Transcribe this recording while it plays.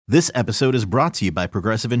This episode is brought to you by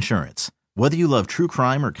Progressive Insurance. Whether you love true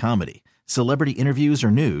crime or comedy, celebrity interviews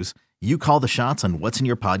or news, you call the shots on what's in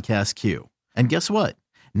your podcast queue. And guess what?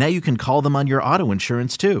 Now you can call them on your auto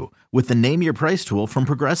insurance too with the Name Your Price tool from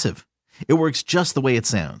Progressive. It works just the way it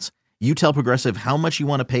sounds. You tell Progressive how much you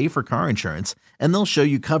want to pay for car insurance, and they'll show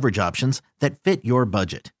you coverage options that fit your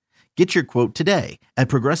budget. Get your quote today at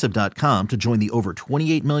Progressive.com to join the over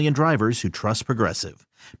 28 million drivers who trust Progressive.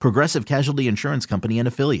 Progressive Casualty Insurance Company and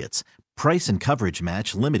Affiliates. Price and coverage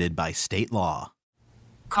match limited by state law.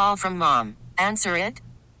 Call from mom. Answer it.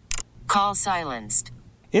 Call silenced.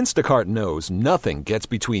 Instacart knows nothing gets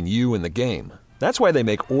between you and the game. That's why they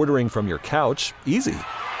make ordering from your couch easy.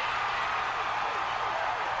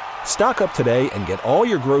 Stock up today and get all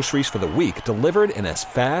your groceries for the week delivered in as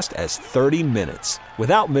fast as 30 minutes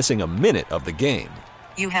without missing a minute of the game.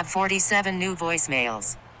 You have 47 new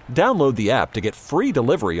voicemails. Download the app to get free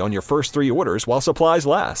delivery on your first 3 orders while supplies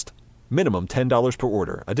last. Minimum $10 per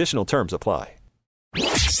order. Additional terms apply.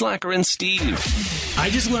 Slacker and Steve.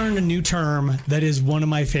 I just learned a new term that is one of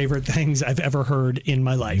my favorite things I've ever heard in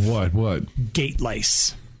my life. What? Gate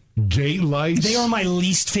lice. Gate lice? They are my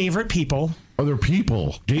least favorite people. Other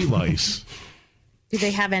people. Gate lice. Do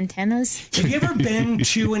they have antennas? Have you ever been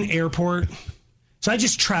to an airport? So I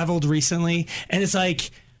just traveled recently, and it's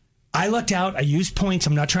like, I lucked out. I used points.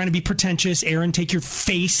 I'm not trying to be pretentious. Erin, take your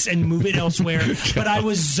face and move it elsewhere. But I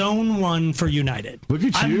was zone 1 for United. Look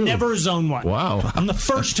at you. I'm never zone 1. Wow. I'm the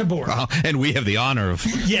first to board. Wow. And we have the honor of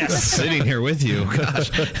sitting here with you.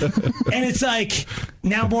 Gosh. And it's like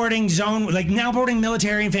now boarding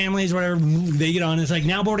military and families, whatever, they get on. It's like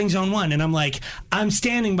now boarding zone 1. And I'm like, I'm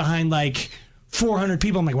standing behind like 400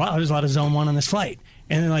 people. I'm like, wow, there's a lot of zone 1 on this flight.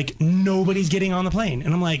 And then like nobody's getting on the plane.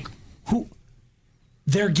 And I'm like, who?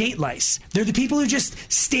 They're gate lice. They're the people who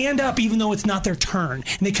just stand up even though it's not their turn.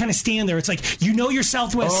 And they kind of stand there. It's like, you know you're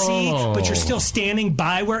Southwest C, but you're still standing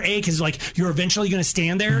by where A, because like you're eventually going to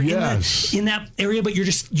stand there in that area, but you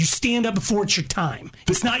stand up before it's your time.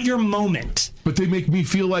 It's not your moment. But they make me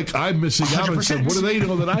feel like I'm missing 100%. out and say, what do they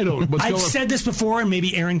know that I don't? I've said this before, and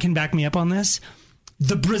maybe Erin can back me up on this.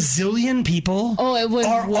 The Brazilian people are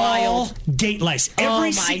wild. All gate lice. Oh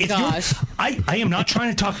my gosh. I am not trying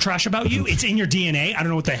to talk trash about you. It's in your DNA. I don't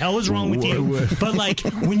know what the hell is wrong with you. But like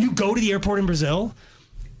when you go to the airport in Brazil,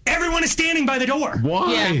 everyone is standing by the door.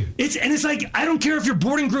 Why? Yeah. It's like, I don't care if you're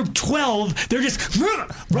boarding group 12, they're just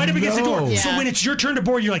right up against the door. Yeah. So when it's your turn to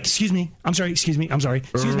board, you're like, excuse me, I'm sorry, excuse me, I'm sorry,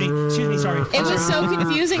 excuse me, sorry. It was so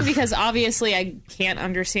confusing because obviously I can't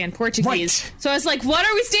understand Portuguese. Right. So I was like, what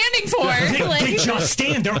are we standing for? They just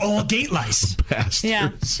stand. They're all gate lice. Bastards.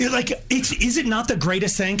 Yeah. Like, is it not the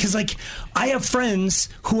greatest thing? Because, like, I have friends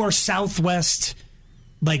who are Southwest,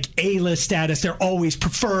 like, A-list status. They're always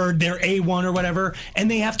preferred. They're A1 or whatever. And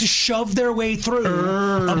they have to shove their way through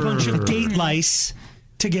a bunch of gate lice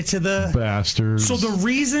to get to the... Bastards. So the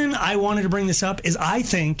reason I wanted to bring this up is I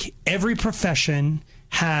think every profession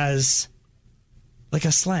has, like,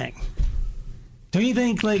 a slang. Don't you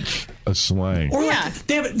think, like... A slang. Or, like,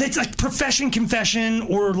 it's like profession confession,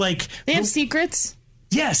 or, like... They have secrets?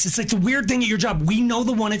 Yes, it's like the weird thing at your job. We know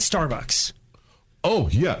the one at Starbucks. Oh,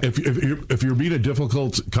 yeah. If you're being a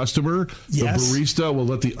difficult customer, the barista will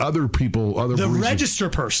let the other people... The register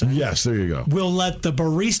person. Yes, there you go. Will let the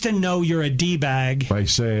barista know you're a D-bag. By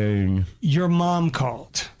saying... Your mom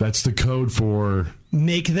called. That's the code for...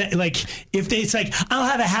 Make that, like, it's like, I'll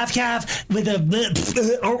have a half calf with a...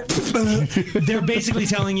 They're basically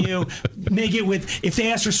telling you, make it with... If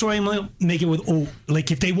they ask for soy milk, make it with...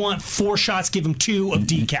 Like, if they want 4 shots, give them 2 of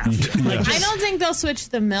decaf. Like, I don't think they'll switch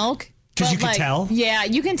the milk. Because you can tell? Yeah,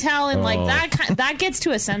 you can tell, and like that gets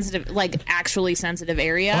to a sensitive, like actually sensitive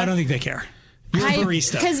area. Oh, I don't think they care. You're a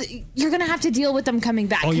barista. Because you're going to have to deal with them coming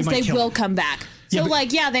back, because they will come back. So,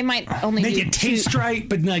 they might only make it taste right,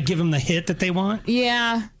 but not give them the hit that they want.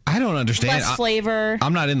 Yeah. I don't understand. Less flavor.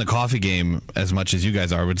 I'm not in the coffee game as much as you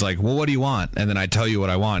guys are. It's like, well, what do you want? And then I tell you what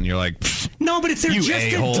I want, and you're like, no, but if they're you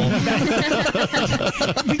just a-hole.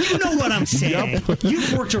 You know what I'm saying. Yep.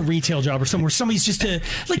 You've worked a retail job or somewhere. Somebody's just even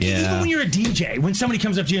when you're a DJ, when somebody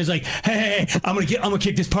comes up to you and is like, hey, I'm gonna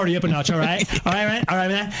kick this party up a notch. All right,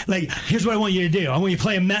 man. Like, here's what I want you to do. I want you to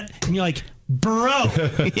play a Met, and you're like, bro.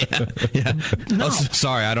 Yeah. No. Oh,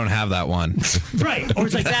 sorry, I don't have that one. Right. Or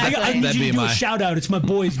it's like, I need you to do a shout out. It's my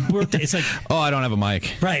boy's birthday. It's like, oh, I don't have a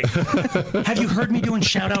mic. Right. Have you heard me doing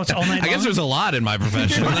shout outs all night long? I guess there's a lot in my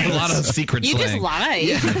profession. Right. A lot of secret slang. You just lie.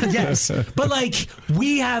 Yeah. Yes. But like,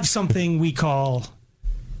 we have something we call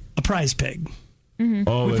a prize pig. Mm-hmm.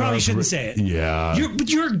 Oh, we probably shouldn't say it. Yeah. But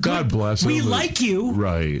you're good. God bless We him. like you.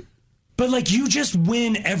 Right. But like, you just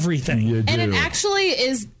win everything. You do. And it actually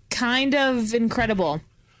is kind of incredible.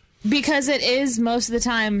 because it is most of the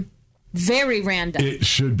time very random. It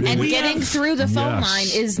should be. And getting through the phone line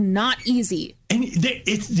is not easy. And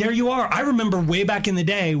there you are. I remember way back in the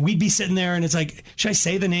day, we'd be sitting there and it's like, should I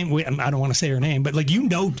say the name? I don't want to say her name, but like,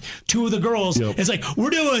 two of the girls. Yep. It's like,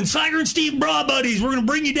 we're doing Slacker and Steve Bra Buddies. We're going to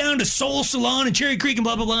bring you down to Soul Salon and Cherry Creek and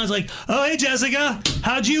blah, blah, blah. It's like, oh, hey, Jessica,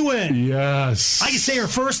 how'd you win? Yes. I can say her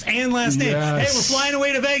first and last name. Hey, we're flying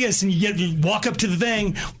away to Vegas. And you walk up to the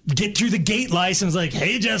thing, get through the gate license, like,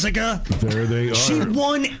 hey, Jessica. There they are. She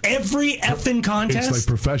won every effing contest. It's like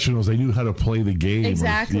professionals. They knew how to play the game.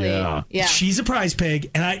 Exactly. Yeah. She's a prize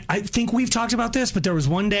pig. And I think we've talked about this, but there was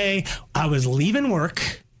one day I was leaving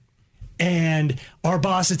work and our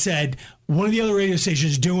boss had said, one of the other radio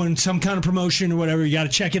stations is doing some kind of promotion or whatever. You got to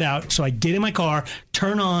check it out. So I get in my car,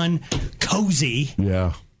 turn on Cozy.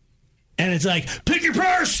 Yeah. And it's like, pick your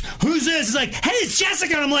purse. Who's this? It's like, hey, it's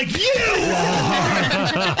Jessica. And I'm like, you!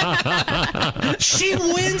 She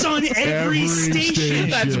wins on every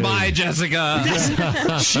station. That's my Jessica.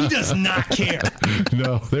 She does not care.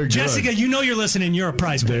 No, they're good. Jessica, you know you're listening. You're a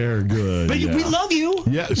prize player. They're good. But we love you.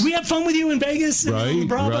 Yes. We had fun with you in Vegas and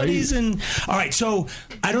Bra Buddies. And all right, so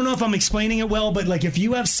I don't know if I'm explaining it well, but like if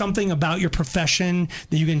you have something about your profession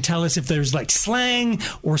that you can tell us, if there's like slang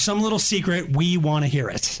or some little secret, we want to hear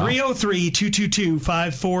it.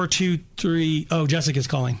 303-222-5423. Oh, Jessica's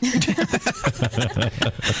calling.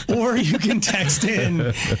 Or you can text in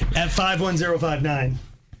at 51059.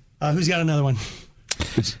 Who's got another one?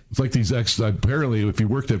 It's like these apparently, if you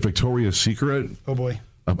worked at Victoria's Secret. Oh, boy.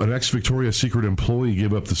 An ex-Victoria's Secret employee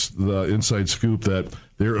gave up the inside scoop that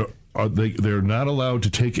they're not allowed to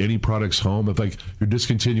take any products home. If like you're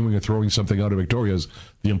discontinuing or throwing something out of Victoria's,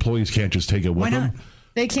 the employees can't just take it with them.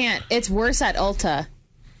 They can't. It's worse at Ulta.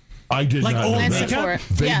 I did not know that.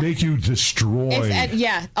 They make you destroy.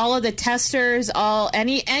 All of the testers,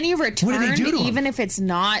 any return, even if it's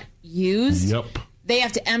not used. Yep. They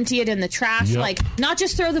have to empty it in the trash. Yep. Like, not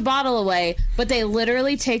just throw the bottle away, but they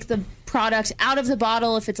literally take the product out of the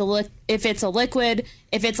bottle. If it's a liquid, if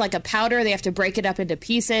it's like a powder, they have to break it up into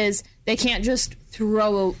pieces. They can't just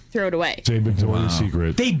throw it away. Same Victoria's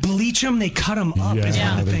Secret. They bleach them. They cut them up.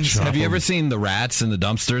 Yeah, One of the things. Have you ever seen the rats in the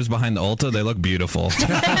dumpsters behind the Ulta? They look beautiful.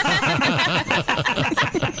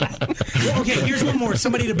 Okay, here's one more.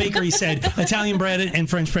 Somebody at a bakery said Italian bread and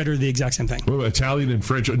French bread are the exact same thing. Well, Italian and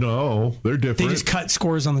French, no, they're different. They just cut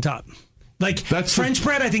scores on the top. Like French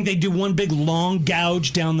bread, I think they do one big long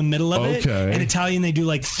gouge down the middle of it. And Italian, they do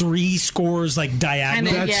like 3 scores like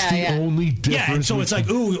diagonal. That's the only difference. Yeah, and so it's like,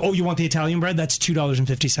 you want the Italian bread? That's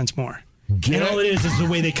 $2.50 more. And all it is the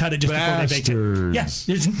way they cut it just before they baked it. Yes,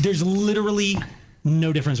 there's literally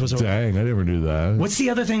no difference whatsoever. Dang, I never knew that. What's the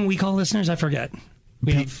other thing we call listeners? I forget.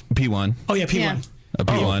 P1. Oh, yeah, P1. Yeah. A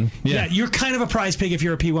P1. Yeah, you're kind of a prize pig if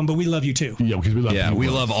you're a P1, but we love you too. Yeah, because we love P1s. We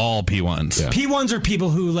love all P1s. Yeah. P1s are people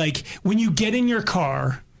who, like, when you get in your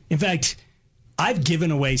car, in fact, I've given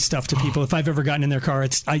away stuff to people. If I've ever gotten in their car,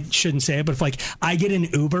 I shouldn't say it, but if like I get an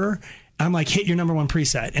Uber, I'm like, hit your number 1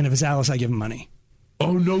 preset. And if it's Alice, I give them money.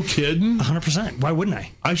 Oh, no kidding? 100%. Why wouldn't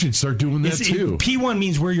I? I should start doing that too. P1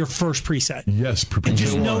 means we're your first preset. Yes, and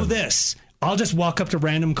just know this. I'll just walk up to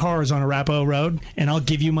random cars on Arapahoe Road and I'll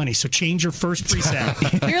give you money. So change your first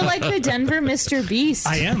preset. You're like the Denver Mr. Beast.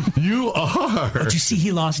 I am. You are. Did you see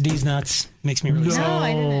he lost D's Nuts? Makes me really sad. No,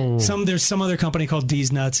 I didn't. There's some other company called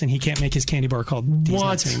D's Nuts and he can't make his candy bar called D's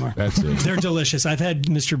Nuts anymore. That's it. They're delicious. I've had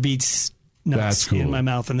Mr. Beats nuts in my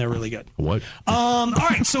mouth and they're really good. What? All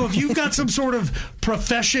right, so if you've got some sort of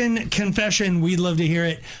confession, we'd love to hear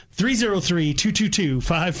it.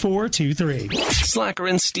 303-222-5423. Slacker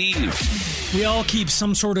and Steve. We all keep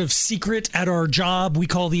some sort of secret at our job. We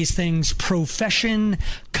call these things profession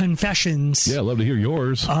confessions. Yeah, I'd love to hear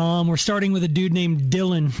yours. We're starting with a dude named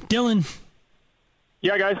Dylan. Dylan.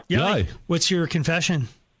 Yeah, guys. Yeah. Hi. What's your confession?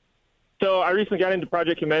 So I recently got into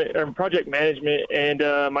project management, and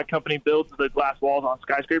my company builds the glass walls on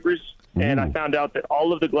skyscrapers. Ooh. And I found out that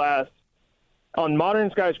all of the glass on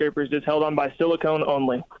modern skyscrapers is held on by silicone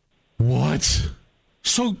only. What?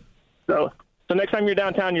 So next time you're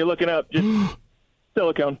downtown, you're looking up, just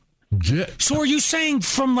silicone. Yeah. So are you saying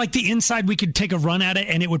from like the inside we could take a run at it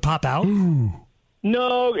and it would pop out? Ooh.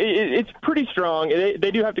 No, it's pretty strong.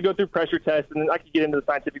 They do have to go through pressure tests, and I could get into the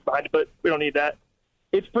scientific behind it, but we don't need that.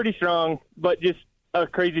 It's pretty strong, but just a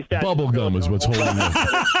crazy stat. Bubble gum is what's holding it.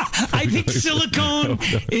 I think silicone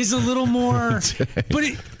is a little more, but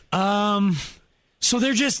so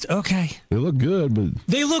they're just okay. They look good, but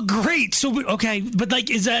they look great. So okay, but like,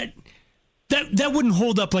 is that wouldn't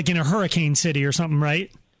hold up like in a hurricane city or something,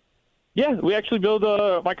 right? Yeah, we actually build.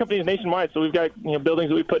 My company is nationwide, so we've got buildings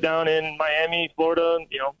that we put down in Miami, Florida.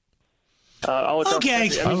 I'll look Okay.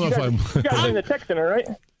 up. I don't know if I'm. You guys are in the tech center, right?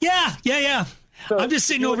 Yeah. So I'm just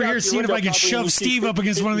sitting over here seeing if I can shove Steve up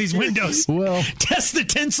against one of these windows. Well, test the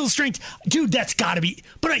tensile strength. Dude, that's got to be.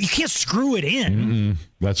 But you can't screw it in.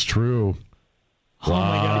 That's true. Oh, my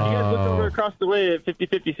God. You guys look over across the way at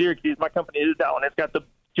 5050 Syracuse. My company is that one. It's got the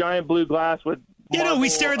giant blue glass with we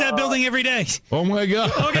stare at that building every day. Oh, my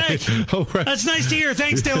God. Okay. All right. That's nice to hear.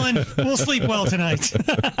 Thanks, Dylan. We'll sleep well tonight.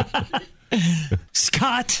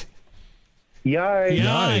 Scott.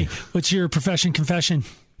 Yay. What's your profession confession?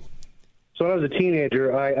 So when I was a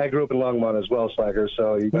teenager, I grew up in Longmont as well, Slacker,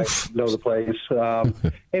 so you guys know the place.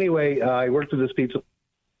 Anyway, I worked at this pizza,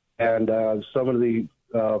 and some of the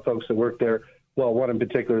folks that worked there, well, one in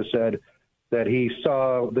particular said that he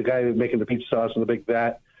saw the guy making the pizza sauce in the big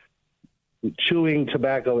vat chewing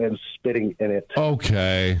tobacco and spitting in it.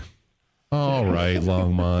 Okay. All right,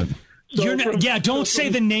 Longmont. Don't say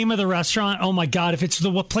the name of the restaurant. Oh, my God. If it's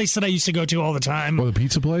the place that I used to go to all the time. Oh, the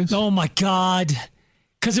pizza place? Oh, my God.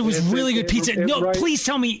 Because it was really good pizza. Please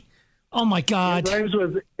tell me. Oh, my God.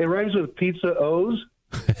 It rhymes with pizza O's.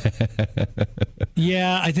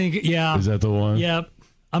 Yeah, I think, Is that the one? Yep.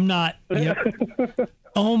 I'm not. Yep.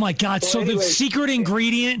 Oh, my God. So the secret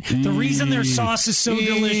ingredient, the reason their sauce is so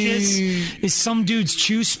delicious is some dude's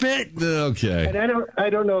chew spit? Okay. And I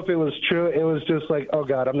don't know if it was true. It was just like, oh,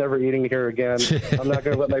 God, I'm never eating here again. I'm not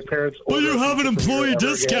going to let my parents But you have an employee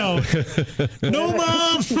discount. No,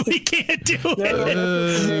 Mom, we can't do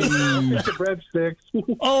it.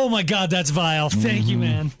 Breadsticks. Oh, my God, that's vile. Thank you,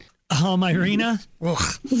 man. Irina?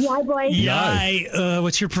 Yeah, boys. Yeah.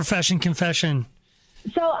 What's your profession confession?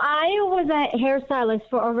 So I was a hairstylist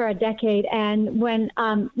for over a decade, and when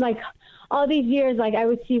all these years, I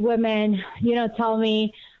would see women, tell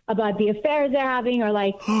me about the affairs they're having, or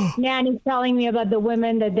nannies telling me about the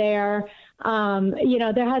women that they're,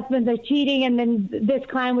 their husbands are cheating, and then this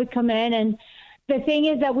client would come in, and the thing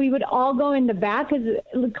is that we would all go in the back because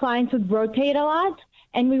the clients would rotate a lot.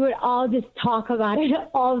 And we would all just talk about it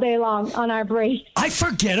all day long on our breaks. I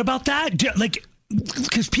forget about that.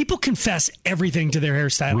 Because people confess everything to their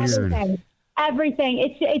hairstylist.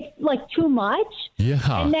 Everything. It's too much.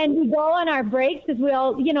 Yeah. And then we go on our breaks because we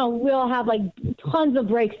all have tons of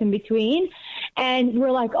breaks in between. And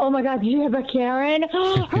we're like, oh my God, did you hear about Karen? Her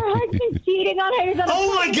husband's cheating on her.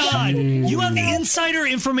 Oh my God. You have the insider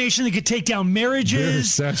information that could take down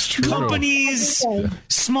marriages, that's true. Companies,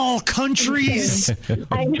 small countries.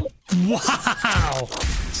 I know. Wow.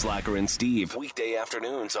 Slacker and Steve, weekday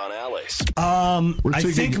afternoons on Alice. I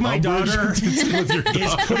think my daughter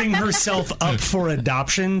is putting herself up for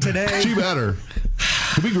adoption today. She better.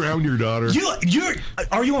 Can we ground your daughter?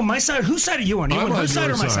 Are you on my side? Whose side are you on? Are you on her side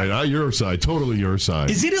or my side? Your side. Totally your side.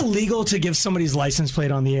 Is it illegal to give somebody's license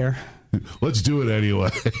plate on the air? Let's do it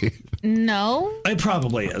anyway. No. It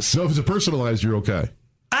probably is. No, if it's personalized, you're okay.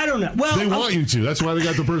 I don't know. Well, they want you to. That's why they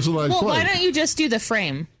got the personalized plate. Why don't you just do the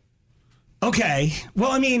frame? Okay.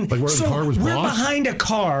 Well, I mean, where the car was we're bought? behind a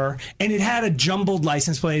car, and it had a jumbled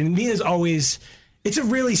license plate. And Mina's always, it's a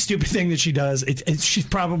really stupid thing that she does. She's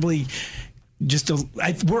probably just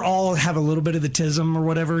we're all have a little bit of the tism or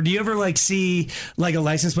whatever. Do you ever see a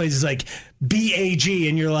license plate is BAG,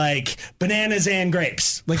 and you're like bananas and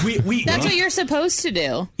grapes? We That's what you're supposed to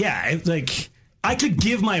do. Yeah, I could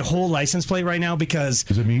give my whole license plate right now because...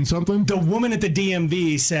 Does it mean something? The woman at the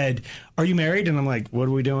DMV said, are you married? And I'm like, what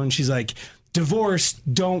are we doing? She's like, divorced,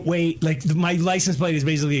 don't wait. My license plate is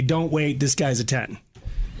basically, don't wait, this guy's a 10.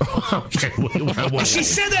 Okay. She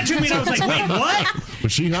said that to me, and I was like, wait, what?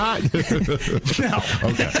 Was she hot? No.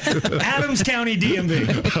 Okay. Adams County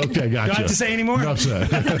DMV. Okay, gotcha. Do I have to say any more? Enough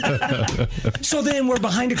said. So then we're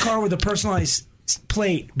behind a car with a personalized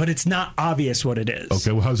plate, but it's not obvious what it is.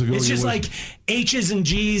 Okay, well, how's it going? It's just H's and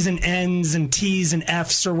G's and N's and T's and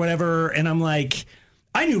F's or whatever, and I'm like,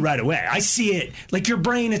 I knew right away. I see it. Your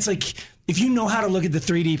brain, it's if you know how to look at the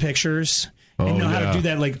 3D pictures and know how to do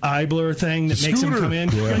that eye blur thing that makes them come in.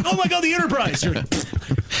 Yeah. You're like, oh my God, the Enterprise.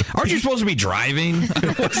 Aren't you supposed to be driving? Isn't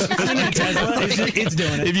it Tesla? It's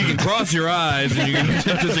doing it. If you can cross your eyes and you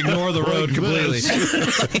can just ignore the road completely.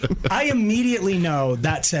 I immediately know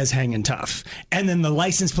that says hanging tough. And then the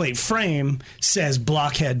license plate frame says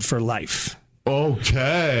blockhead for life.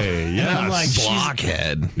 Okay, yeah. I'm like,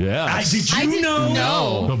 blockhead. Yeah. Did you know?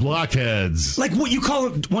 No. The blockheads. What you call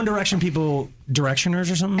One Direction people,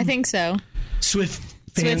 directioners or something? I think so.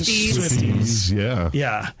 Swifties. Yeah.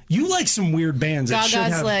 Yeah. You like some weird bands.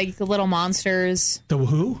 Gaga's the Little Monsters. The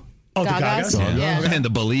who? Oh, Gaga's? the Gagas? Yeah. And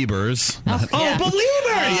the Beliebers. Oh, yeah.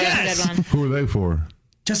 Beliebers! Yes! That's a good one. Who are they for?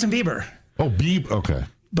 Justin Bieber. Oh, okay.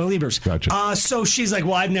 Beliebers. Gotcha. So she's like,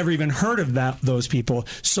 well, I've never even heard of those people.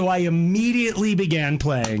 So I immediately began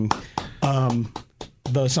playing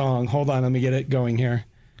the song. Hold on, let me get it going here.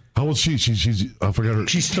 How old is she? She's I forgot her.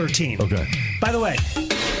 She's 13. Okay. By the way,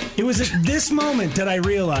 it was at this moment that I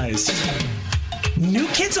realized New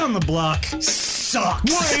Kids on the Block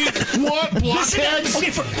sucks. Wait, what? Blockheads?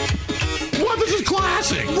 What? This is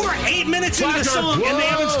classic. We're 8 minutes into the song, and they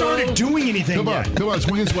haven't started doing anything yet. Come on,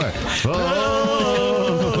 swing his way.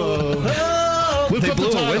 They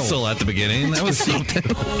blew a whistle at the beginning. That was something.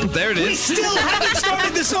 There it is. We still haven't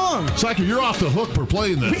started the song. Slacker, you're off the hook for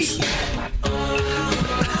playing this.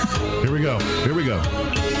 Here we go.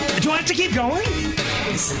 Do I have to keep going?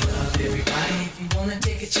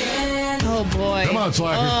 Oh boy. Come on,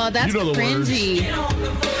 Slacker. Oh, that's you know the cringy.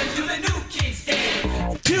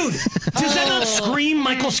 Dude, does that not scream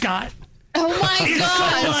Michael Scott? Oh my It's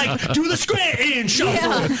god. so like, do the scratch and shuffle.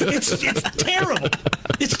 Yeah. It's terrible.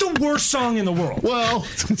 It's the worst song in the world. Well,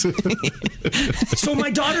 so my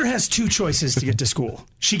daughter has two choices to get to school.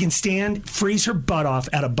 She can freeze her butt off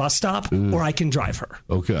at a bus stop, or I can drive her.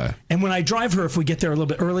 Okay. And when I drive her, if we get there a little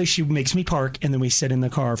bit early, she makes me park, and then we sit in the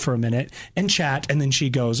car for a minute and chat, and then she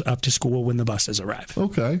goes up to school when the buses arrive.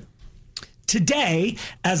 Okay. Today,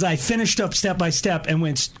 as I finished up Step by Step and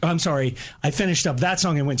I finished up that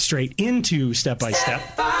song and went straight into Step by Step.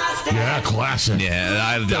 Yeah, classic. Yeah,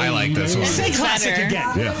 I like this one. Say classic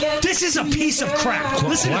again. Yeah. This is a piece of crap.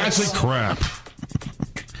 Listen to Classic this. crap.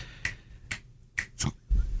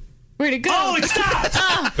 Where'd it go? Oh, it stopped.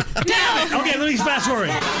 Damn it. Okay, let me fast forward.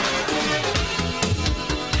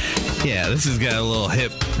 Yeah, this has got a little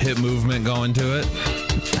hip movement going to it.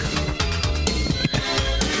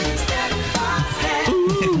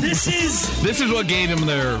 This is what gave them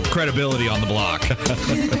their credibility on the block.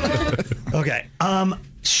 Okay.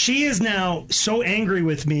 She is now so angry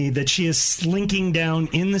with me that she is slinking down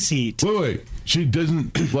in the seat. Wait. She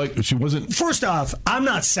doesn't she wasn't. First off, I'm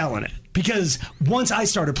not selling it. Because once I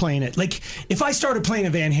started playing it, like if I started playing a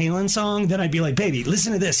Van Halen song, then I'd be like, baby,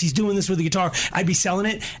 listen to this. He's doing this with the guitar. I'd be selling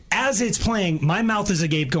it. As it's playing, my mouth is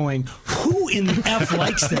agape going, who in the F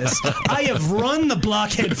likes this? I have run the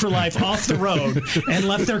Blockhead for Life off the road and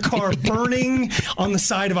left their car burning on the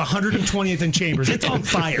side of 120th and Chambers. It's on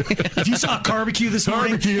fire. If you saw a barbecue this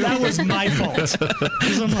morning, that was my fault.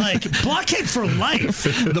 Because I'm like, Blockhead for Life.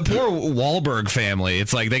 The poor Wahlberg family.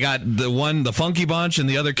 It's like they got the Funky Bunch and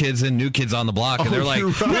the other kids in New Kids on the Block, and they're like,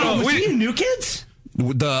 was he in New Kids?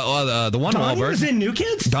 The one Donnie Wahlberg was in New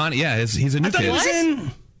Kids? Donnie, yeah, he's a New Kid.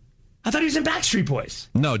 I thought he was in Backstreet Boys.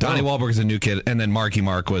 No, Donnie Wahlberg is a New Kid, and then Marky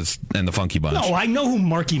Mark was in the Funky Bunch. No, I know who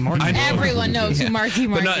Marky Mark is. Everyone knows who Marky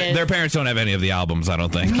Mark is. Their parents don't have any of the albums, I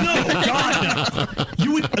don't think. No, God, no.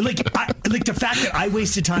 You would like the fact that I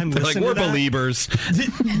wasted time listening we're to that. believers. You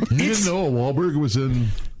didn't know Wahlberg was in.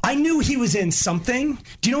 I knew he was in something.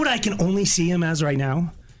 Do you know what I can only see him as right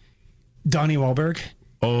now? Donnie Wahlberg.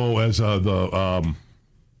 Oh, as the.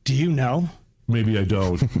 Do you know? Maybe I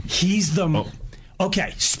don't. He's the. Oh.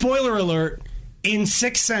 Okay, spoiler alert. In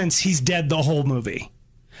Sixth Sense, he's dead the whole movie.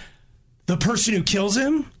 The person who kills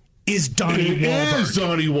him is Donnie Wahlberg. It is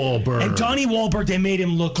Donnie Wahlberg. And Donnie Wahlberg, they made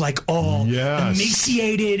him look like all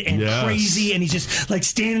emaciated and crazy, and he's just like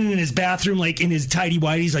standing in his bathroom, like in his tidy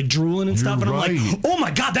whities, like drooling and stuff. And I'm like, oh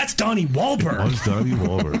my God, that's Donnie Wahlberg. It was Donnie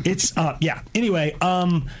Wahlberg. It's yeah. Anyway,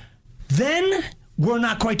 then we're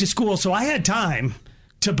not quite to school, so I had time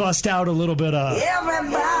to bust out a little bit of. Okay.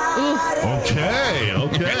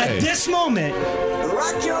 At this moment,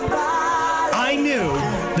 I knew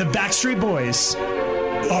the Backstreet Boys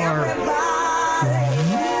are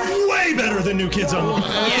way better than New Kids on the Block.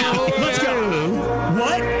 Yeah. Let's go.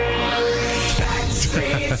 What?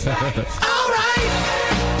 All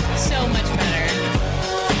right. So much better.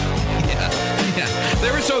 Yeah,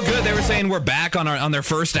 they were so good. They were saying we're back on their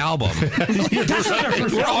first album. That's not our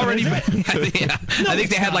first We're album, already. is it? Yeah. No, I think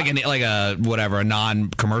they had like a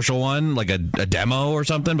non-commercial one, like a demo or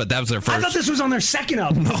something. But that was their first. I thought this was on their second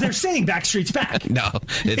album. No. They're saying Backstreet's back. No,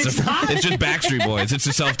 it's just Backstreet Boys. It's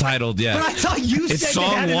a self-titled. Yeah, but I thought you said it's they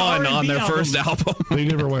had song one on their album. first album. They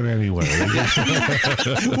never went anywhere.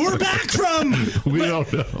 We're back from. We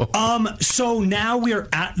don't know. So now we're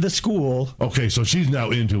at the school. Okay, so she's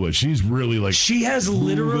now into it. She's really like. She has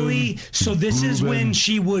literally. So this is when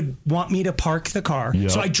she would want me to park the car.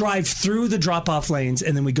 Yep. So I drive through the drop-off lanes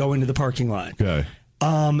and then we go into the parking lot. Okay.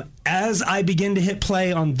 As I begin to hit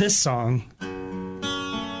play on this song.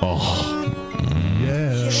 Oh.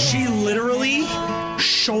 Yeah. She literally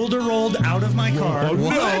shoulder rolled out of my car. Oh,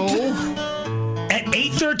 no. At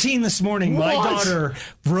 8:13 this morning, my daughter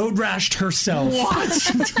road rashed herself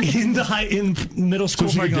in middle school.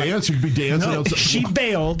 So she could dance? You could be dancing outside? She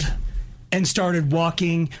bailed. and started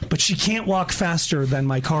walking, but she can't walk faster than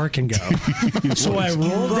my car can go. So I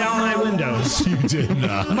rolled down my windows. You did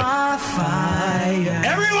not. My fire.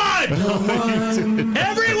 Everyone!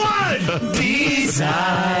 Everyone! Desire.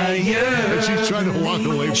 And she's trying to walk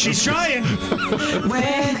away from She's trying.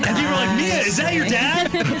 And you were like, Mia, is that your dad?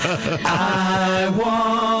 I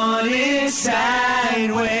want it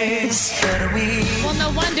sideways. Well,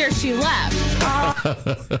 no wonder she left.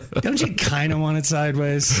 Don't you kind of want it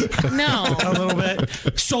sideways? No. A little bit.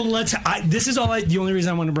 So this is the only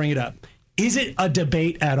reason I want to bring it up. Is it a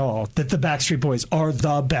debate at all that the Backstreet Boys are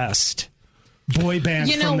the best boy band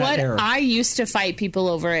You know from that what? era? I used to fight people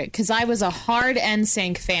over it because I was a hard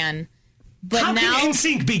NSYNC fan. But How now, can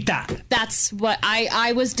NSYNC beat that? That's what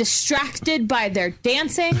I was distracted by their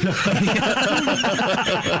dancing.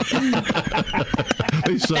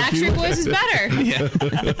 Backstreet Boys is better. Yeah.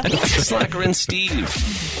 Slacker and Steve.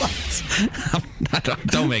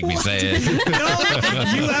 Don't make me say it. No,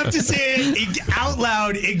 you have to say it out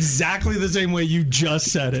loud exactly the same way you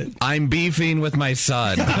just said it. I'm beefing with my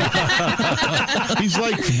son. He's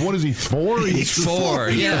like, what is he, 4? He's 4,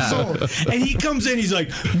 yeah. years old. And he comes in, he's like,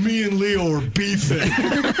 me and Leo are beefing.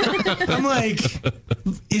 I'm like,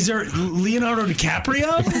 is there Leonardo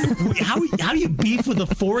DiCaprio? How do you beef with a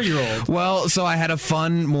 4-year-old? Well, so I had a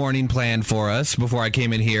fun morning planned for us before I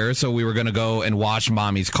came in here. So we were going to go and wash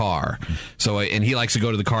Mommy's car. And he likes to go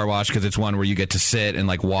to the car wash because it's one where you get to sit and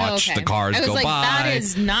like watch the cars go by. That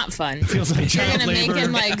is not fun. Feels like You're child gonna labor. make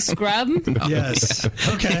him like scrub. Yes.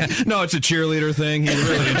 Okay. No, it's a cheerleader thing. He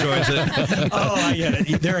really enjoys it. Oh, I get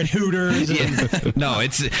it. They're at Hooters. And... No,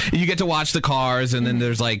 you get to watch the cars, and then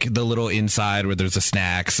there's like the little inside where there's the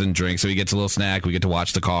snacks and drinks. So he gets a little snack. We get to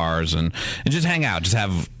watch the cars and just hang out. Just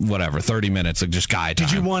have 30 minutes of just guy time.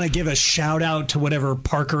 Did you want to give a shout out to whatever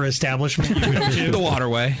Parker establishment you go to? The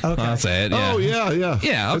Waterway. Okay. I'll say it. Yeah. Oh, yeah.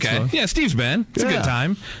 Yeah, okay. Yeah, Steve's been. It's a good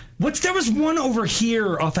time. There was one over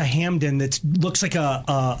here off of Hamden that looks like a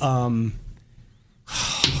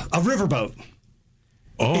riverboat.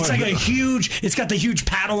 Oh, it's like it's got the huge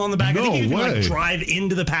paddle on the back. I think you can like drive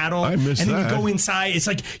into the paddle. I missed and then that. you go inside. It's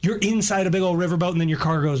like you're inside a big old riverboat and then your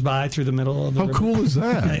car goes by through the middle of the river. How cool is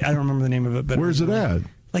that? I don't remember the name of it, but where's it at?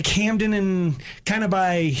 Like Hamden and kind of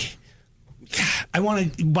by, I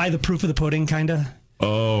want to buy the proof of the pudding, kind of.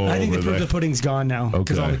 Oh, I think the proof of the pudding's gone now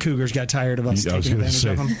because all the Cougars got tired of us taking advantage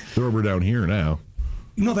of them. They're over down here now.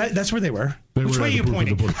 No, that's where they were. Which way are you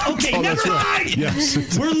pointing? Okay, never mind. Right.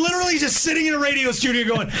 Yes. We're literally just sitting in a radio studio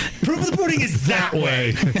going, proof of the pudding is that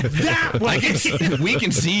way. That way. We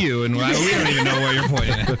can see you, and we don't even know where you're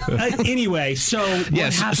pointing at. Anyway, so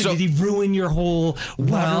what happened? Did he ruin your whole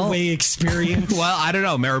waterway experience? Well, I don't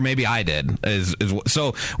know. Or maybe I did.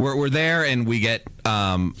 So we're there, and we get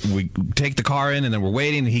we take the car in, and then we're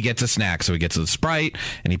waiting, and he gets a snack. So he gets a Sprite,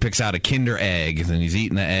 and he picks out a Kinder Egg, and he's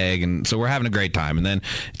eating the egg, and so we're having a great time. And then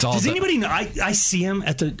it's all. Does anybody know? I see him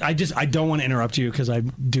at the. I don't want to interrupt you because I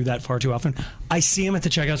do that far too often. I see him at the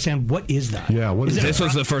checkout stand. What is that? Yeah. What is this?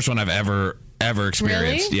 Was the first one I've ever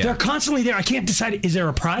experienced. Really? Yeah. They're constantly there. I can't decide. Is there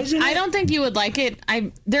a prize in it? I don't think you would like it.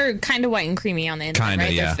 They're kind of white and creamy on the inside, Kinda,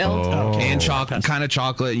 right? yeah. They're filled. And chocolate, kind of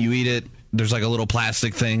chocolate. You eat it. There's like a little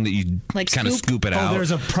plastic thing that you like kind of scoop it out. Oh, there's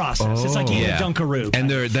a process. It's like eating a Dunkaroo. And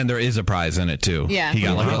there is a prize in it too. Yeah. He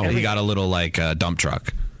got a little like dump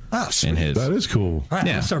truck. Oh, in his. That is cool. All right,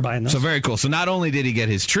 let's start buying those. So very cool. So not only did he get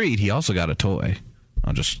his treat, he also got a toy.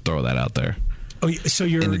 I'll just throw that out there. Oh, so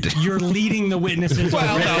you're leading the witnesses.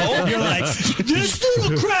 Well, no. You're like, this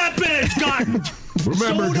little crap bag's gotten.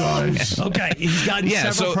 Remember, guys. Okay, he's gotten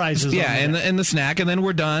several prizes. Yeah, and the snack, and then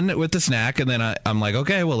we're done with the snack, and then I'm like,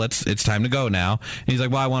 okay, well, it's time to go now. And he's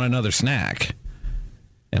like, well, I want another snack.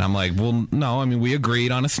 And I'm like, well, no, I mean, we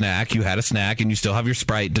agreed on a snack. You had a snack, and you still have your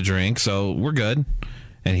Sprite to drink, so we're good.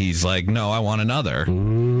 And he's like, no, I want another.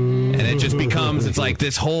 And it just becomes, it's like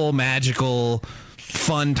this whole magical,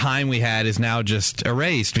 fun time we had is now just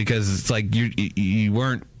erased because it's like you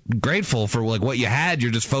weren't grateful for like what you had.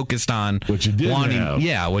 You're just focused on what you didn't have.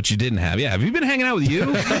 Yeah, what you didn't have. Yeah, have you been hanging out with you?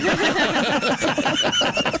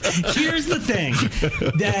 Here's the thing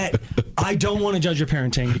that I don't want to judge your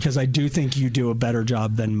parenting because I do think you do a better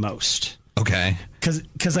job than most. Okay.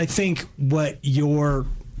 Because I think what your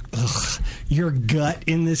gut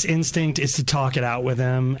in this instinct is to talk it out with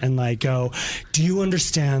him and like go, do you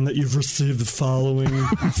understand that you've received the following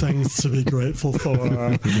things to be grateful for?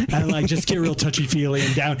 And like just get real touchy-feely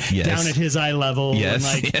and down at his eye level and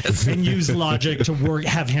and use logic to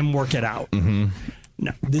have him work it out. Mm-hmm.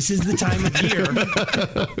 No, this is the time of year.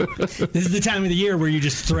 This is the time of the year where you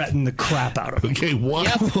just threaten the crap out of him. Okay, what?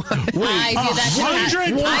 Yep. Wait,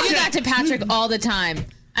 I do that to Patrick all the time.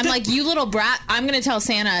 I'm like, you little brat. I'm going to tell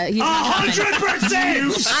Santa he's not coming.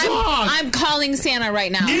 100%! I'm calling Santa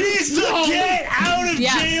right now. It is the get out of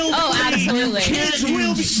jail free. Oh, absolutely. Kids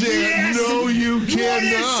will be. Yes. No, you cannot. What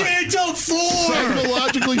is Santa for?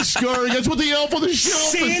 Psychologically scarring. That's what the elf on the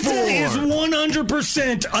shelf is for. Santa is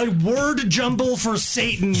 100% a word jumble for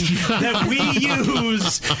Satan that we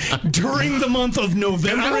use during the month of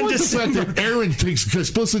November and December. The fact that Erin takes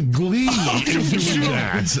explicit glee in doing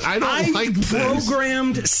that. I don't like this.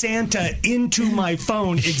 Programmed Santa into my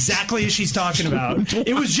phone exactly as she's talking about.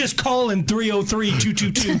 It was just calling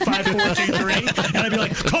 303-222-5423, and I'd be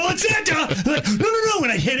like, "Calling Santa!" Like, no. When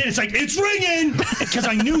I hit it, it's like, it's ringing, because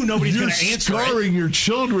I knew nobody's going to answer. You're scarring your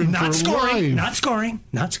children not for scoring, life.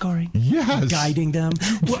 not scoring. Yes, guiding them.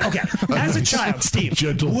 Well, okay, as a child, Steve,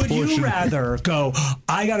 would you rather go,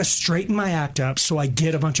 I got to straighten my act up so I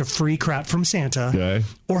get a bunch of free crap from Santa,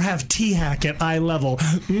 or have T-hack at eye level?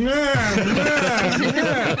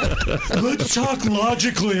 Let's talk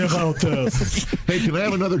logically about this. Hey, can I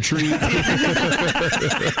have another treat?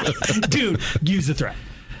 Dude, use the threat.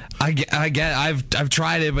 I've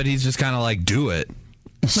tried it, but he's just kind of like, do it.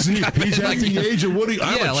 See, he's at the age of Woody.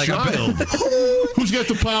 I'm a child. Who's got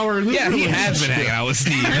the power in this he has been hanging out with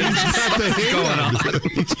Steve. He's got the hand.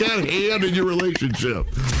 He's got a hand in your relationship.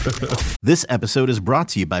 This episode is brought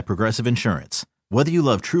to you by Progressive Insurance. Whether you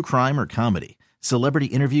love true crime or comedy, celebrity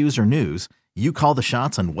interviews or news, you call the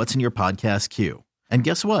shots on what's in your podcast queue. And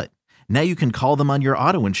guess what? Now you can call them on your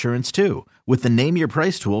auto insurance too with the Name Your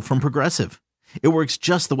Price tool from Progressive. It works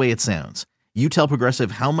just the way it sounds. You tell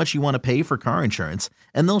Progressive how much you want to pay for car insurance,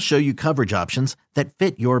 and they'll show you coverage options that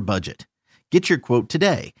fit your budget. Get your quote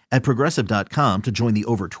today at Progressive.com to join the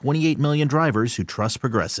over 28 million drivers who trust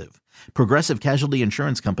Progressive. Progressive Casualty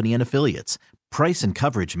Insurance Company and Affiliates. Price and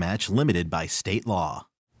coverage match limited by state law.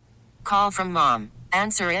 Call from mom.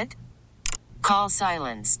 Answer it. Call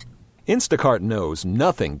silenced. Instacart knows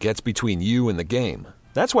nothing gets between you and the game.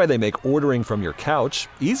 That's why they make ordering from your couch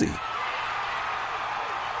easy.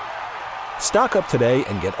 Stock up today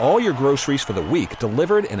and get all your groceries for the week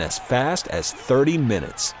delivered in as fast as 30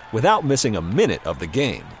 minutes without missing a minute of the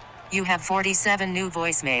game. You have 47 new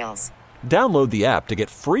voicemails. Download the app to get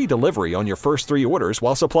free delivery on your first 3 orders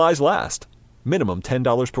while supplies last. Minimum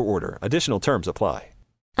 $10 per order. Additional terms apply.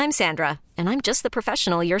 I'm Sandra, and I'm just the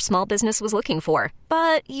professional your small business was looking for.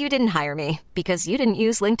 But you didn't hire me because you didn't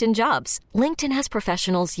use LinkedIn Jobs. LinkedIn has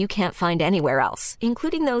professionals you can't find anywhere else,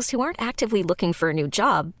 including those who aren't actively looking for a new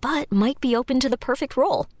job, but might be open to the perfect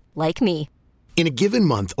role, like me. In a given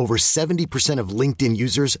month, over 70% of LinkedIn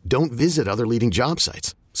users don't visit other leading job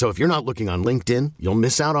sites. So if you're not looking on LinkedIn, you'll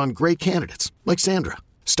miss out on great candidates, like Sandra.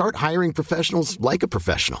 Start hiring professionals like a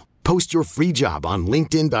professional. Post your free job on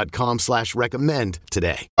linkedin.com/recommend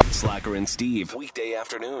today. Slacker and Steve, weekday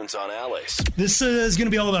afternoons on Alice. This is going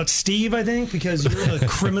to be all about Steve, I think, because you're the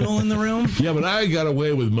criminal in the room. Yeah, but I got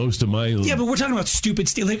away with most of my... Yeah, but we're talking about stupid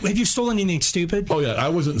stealing. Have you stolen anything stupid? Oh, yeah. I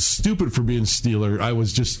wasn't stupid for being a stealer. I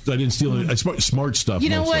didn't steal any smart stuff. You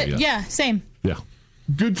know what? Yeah, same. Yeah.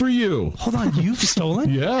 Good for you. Hold on. You've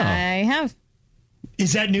stolen? Yeah. I have.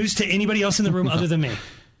 Is that news to anybody else in the room other than me?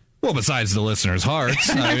 Well, besides the listeners'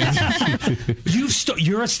 hearts. I mean,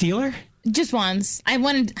 You're a stealer? Just once. I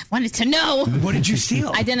wanted to know. What did you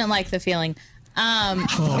steal? I didn't like the feeling.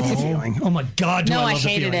 The feeling. Oh my God! No, I love the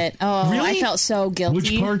hated feeling. it. Oh, really? I felt so guilty.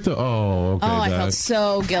 Which part? Okay. I felt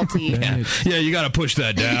so guilty. yeah, you got to push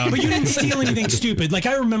that down. But you didn't steal anything stupid. Like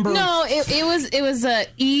I remember. No, it was a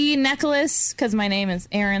E necklace because my name is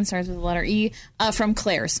Erin, starts with the letter E, from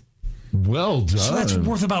Claire's. Well done. So that's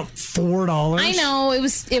worth about $4. I know it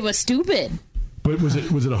was stupid. But was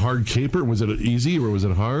it a hard caper? Was it easy or was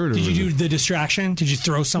it hard? Or Did you do the distraction? Did you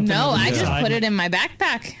throw something? No, I just put it in my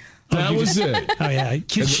backpack. That was it. Oh yeah.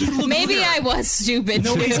 Maybe I was stupid.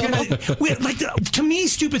 Nobody's gonna. To me,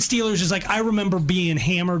 stupid stealers is like I remember being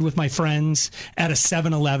hammered with my friends at a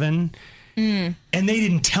 7-Eleven. And they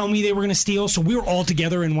didn't tell me they were going to steal, so we were all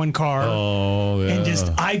together in one car. Oh, yeah.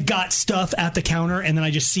 And I've got stuff at the counter, and then I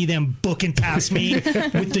just see them booking past me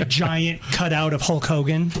with the giant cutout of Hulk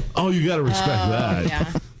Hogan. Oh, you got to respect that.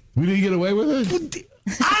 Yeah. We didn't get away with it?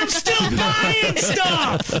 I'm still buying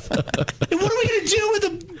stuff. And what are we going to do with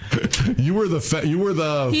the... You were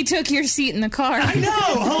the... He took your seat in the car. I know.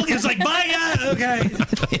 Hulk is like, bye, guys. Okay.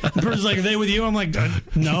 The person's like, are they with you? I'm like,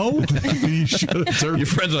 no. You should have turned. Your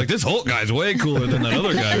friends are like, this Hulk guy's way cooler than that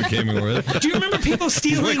other guy who came in with. Do you remember people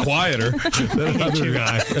stealing? He's way quieter than that other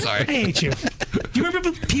guy. Sorry. I hate you. Do you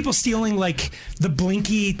remember people stealing, like, the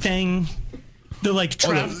Blinky thing? the like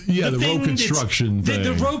trap. The road construction thing.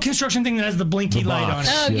 The road construction thing that has the blinky light on it.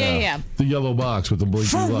 Oh, yeah. The yellow box with the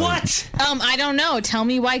blinky light. For what? I don't know. Tell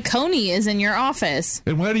me why Coney is in your office.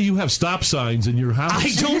 And why do you have stop signs in your house?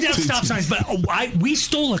 I don't have stop signs, but we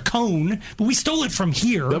stole a cone, but we stole it from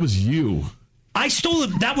here. That was you. I stole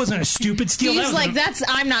it. That wasn't a stupid steal. He's like,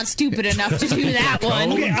 I'm not stupid enough to do that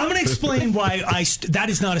one. Okay, I'm going to explain why that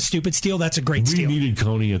is not a stupid steal. That's a great steal. We needed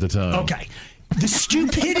Coney at the time. Okay. The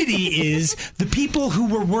stupidity is the people who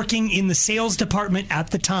were working in the sales department at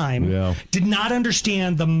the time did not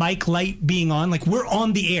understand the mic light being on. Like, we're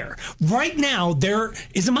on the air. Right now, there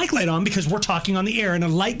is a mic light on because we're talking on the air, and a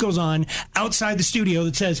light goes on outside the studio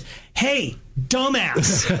that says, hey,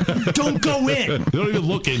 dumbass, don't go in. Don't even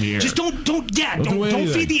look in here. Just don't feed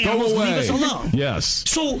the animals. Leave us alone. Yes.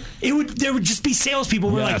 So there would just be salespeople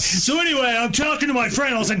who were like, so anyway, I'm talking to my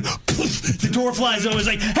friend. All of a sudden, poof, the door flies open. It's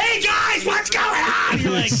like, hey guys, what's going on? And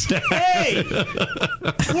you're like, hey,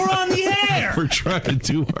 we're on the air. We're trying to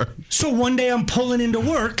do our. So one day I'm pulling into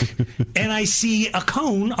work and I see a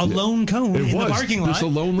lone cone in the parking lot. Just a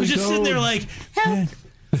lonely We're just cone. sitting there like, help.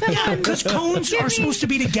 Yeah, because cones are supposed to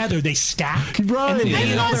be together. They stack. Right. And then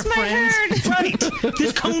they I all lost their my friends. Right.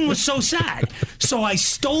 This cone was so sad. So I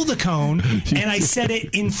stole the cone and I set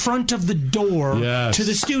it in front of the door to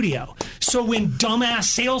the studio. So when dumbass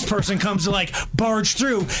salesperson comes to like barge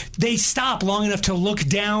through, they stop long enough to look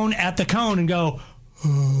down at the cone and go,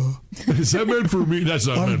 is that meant for me? That's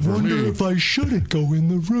not meant for me. I wonder if I shouldn't go in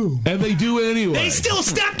the room. And they do anyway. They still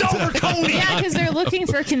stepped over Coney. Yeah, because they're looking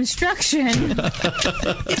for construction.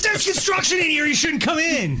 If there's construction in here, you shouldn't come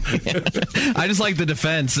in. I just like the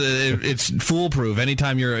defense. It's foolproof.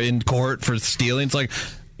 Anytime you're in court for stealing, it's like,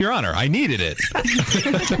 Your Honor, I needed it.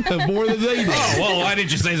 More than they did. Oh, well, why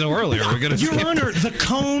didn't you say so earlier? We're gonna Your Honor, the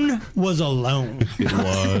cone was alone. It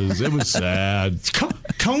was. It was sad.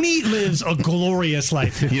 Coney lives a glorious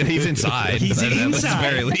life. Yeah, he's inside. He's at inside. the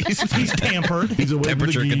very least. He's pampered. He's away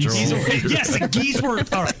Temperature from the geese. control. Yes, the geese were.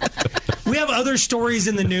 All right. We have other stories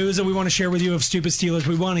in the news that we want to share with you of stupid stealers.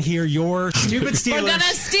 We want to hear your stupid stealers. We're going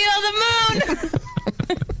to steal the moon.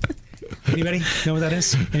 Anybody know what that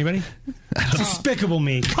is? Anybody? Despicable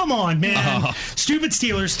Me. Come on, man. Stupid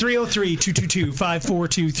Steelers,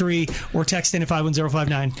 303-222-5423, or text in at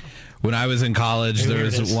 51059. When I was in college, there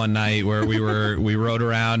was one night where we rode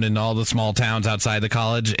around in all the small towns outside the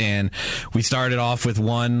college, and we started off with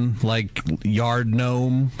one like yard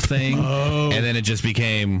gnome thing, and then it just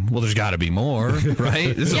became, well, there's got to be more,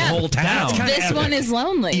 right? This is a whole town. This one is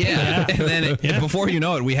lonely. Yeah. And then before you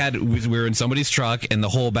know it, we were in somebody's truck, and the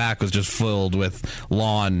whole back was just filled with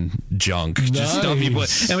lawn junk, just stuff you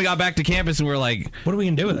put. And we got back to campus, and we were like, what are we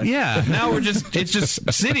gonna do with it? Yeah, now it's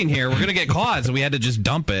just sitting here. We're gonna get caught, so we had to just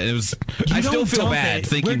dump it. It was. I still feel bad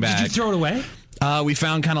thinking back. Did you throw it away? We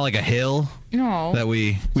found kind of like a hill that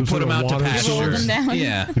we put them out to pasture.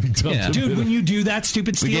 Yeah. Dude, when you do that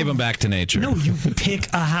stupid steal, we gave them back to nature. No, you pick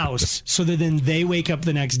a house so that then they wake up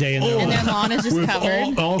the next day and their lawn is just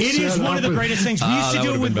covered. It is one of the greatest things. We used to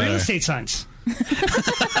do it with real estate signs.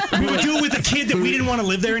 We would do it with a kid that we didn't want to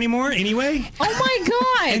live there anymore anyway. Oh my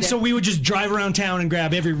god! And so we would just drive around town and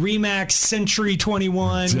grab every Remax, Century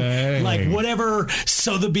 21, like whatever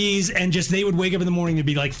Sotheby's, and just they would wake up in the morning to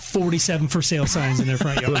be like 47 for sale signs in their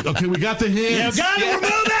front yard. Okay, we got the hint. Yeah, got it. We're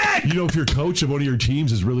moving. You know, if your coach of one of your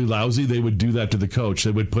teams is really lousy, they would do that to the coach.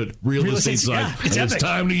 They would put real estate signs. Yeah, it's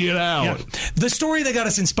time to get out. Yeah. The story that got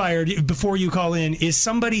us inspired before you call in is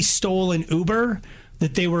somebody stole an Uber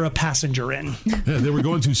that they were a passenger in. Yeah, they were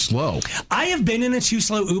going too slow. I have been in a too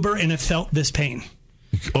slow Uber and have felt this pain.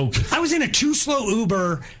 Okay. I was in a too slow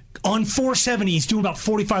Uber on 470s doing about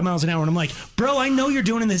 45 miles an hour, and I'm like, bro, I know you're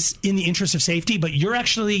doing this in the interest of safety, but you're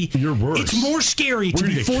worse. It's more scary to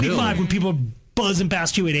be 45 when people are buzzing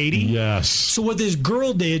past you at 80. Yes. So what this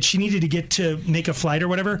girl did, she needed to get to make a flight or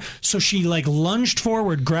whatever, so she like lunged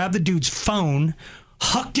forward, grabbed the dude's phone,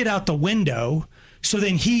 hucked it out the window. So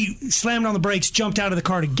then he slammed on the brakes, jumped out of the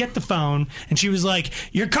car to get the phone, and she was like,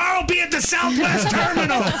 your car will be at the Southwest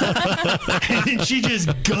Terminal. And she just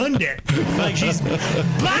gunned it. Like she's,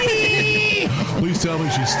 bye! Please tell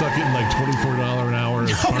me she stuck it in like $24 an hour.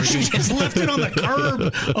 No, she just left it on the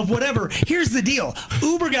curb of whatever. Here's the deal.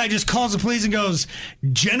 Uber guy just calls the police and goes,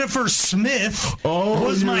 Jennifer Smith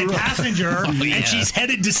was my passenger, and she's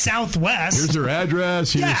headed to Southwest. Here's her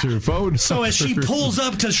address. Here's her phone. So as she pulls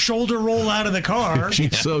up to shoulder roll out of the car,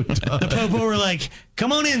 she's so dumb. The popo were like,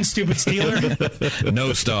 come on in, stupid stealer.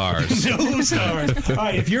 No stars. No stars. All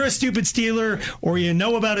right, if you're a stupid stealer or you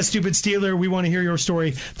know about a stupid stealer, we want to hear your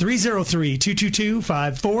story.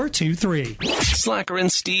 303-222-5423. Slacker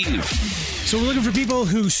and Steve. So we're looking for people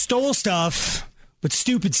who stole stuff but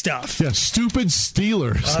stupid stuff. Yeah, stupid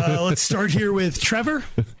Steelers. Let's start here with Trevor.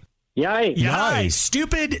 Yay.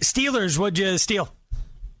 Stupid Steelers. What'd you steal?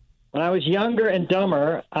 When I was younger and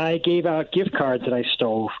dumber, I gave out gift cards that I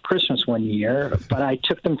stole for Christmas one year, but I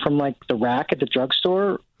took them from like the rack at the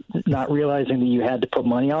drugstore, not realizing that you had to put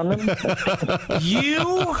money on them.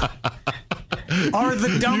 You are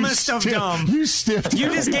the dumbest of dumb. You stiffed. You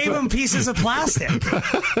just gave them pieces of plastic.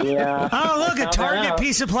 Yeah. Oh, look, a Target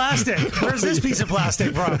piece of plastic. Where's this piece of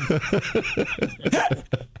plastic from?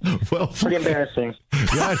 Well, pretty embarrassing.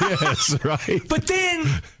 Yeah, it is, right? But then,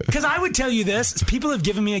 because I would tell you this, people have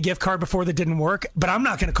given me a gift card before that didn't work, but I'm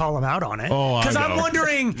not going to call them out on it. Oh, I Because I'm know.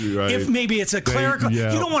 wondering Right. if maybe it's a clerical.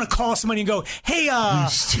 Yeah. You don't want to call somebody and go, hey,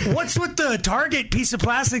 what's with the Target piece of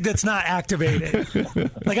plastic that's not activated?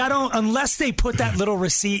 Like, I don't, unless they put that little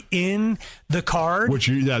receipt in the card. Which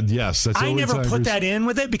yes, that's the I only never time put that in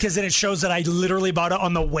with it because then it shows that I literally bought it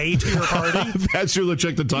on the way to your party. That's your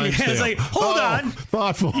check the time Yeah, stamp. it's like, hold on.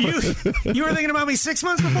 Thoughtful. You were thinking about me 6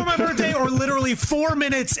 months before my birthday or literally 4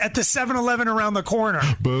 minutes at the 7-Eleven around the corner?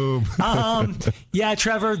 Boom. Yeah,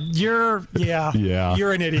 Trevor, you're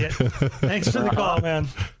an idiot. Thanks for the call, man.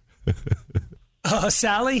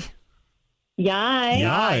 Sally?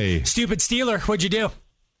 Yay. Stupid Steeler, what'd you do?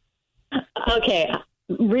 Okay,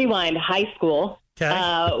 rewind high school.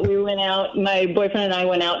 Okay. We went out, my boyfriend and I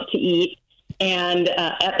went out to eat, and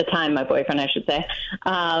at the time, my boyfriend, I should say,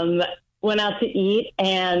 went out to eat,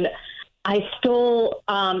 and I stole,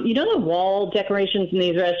 the wall decorations in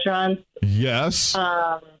these restaurants? Yes.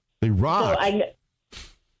 They rock.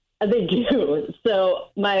 They do. So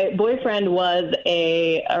my boyfriend was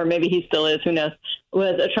or maybe he still is, who knows,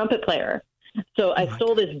 was a trumpet player. So I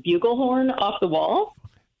stole this bugle horn off the wall.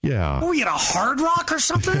 Yeah. Oh, you had a Hard Rock or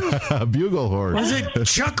something? A bugle horn. Was it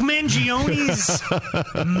Chuck Mangione's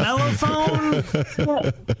mellophone?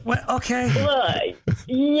 What? Okay. Look,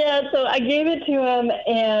 yeah, so I gave it to him,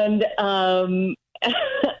 and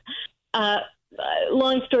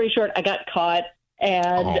long story short, I got caught,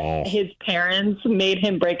 and his parents made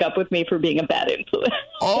him break up with me for being a bad influence.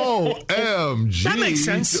 OMG. That makes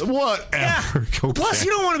sense. Whatever. Yeah. Okay. Plus,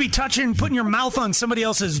 you don't want to be putting your mouth on somebody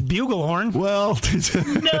else's bugle horn. Well,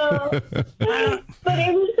 No, but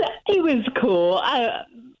it was cool. I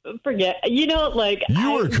forget. You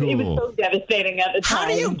were cool. It was so devastating at the time. How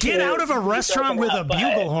do you get out of a restaurant with a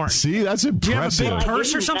bugle horn? See, that's impressive. Do you have a big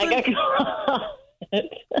purse or something?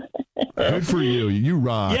 Good for you. You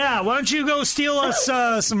rock. Yeah, why don't you go steal us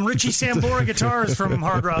some Richie Sambora guitars from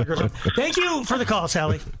Hard Rock or something? Thank you for the call,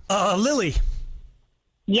 Sally. Lily.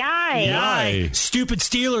 Yay. Stupid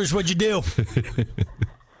Steelers, what'd you do?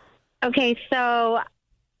 Okay, so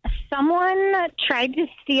someone tried to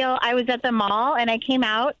steal. I was at the mall, and I came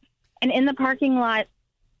out, and in the parking lot,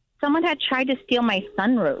 someone had tried to steal my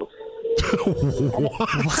sunroof.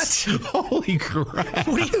 What? Holy crap.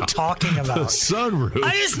 What are you talking about? The sunroof.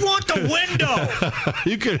 I just want the window.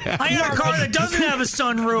 You could have. I got a car that doesn't have a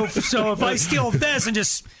sunroof, so if I steal this and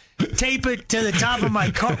just tape it to the top of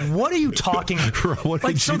my car, what are you talking about? What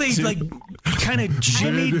like, did so you they do? kind of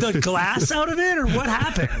jimmied the glass out of it, or what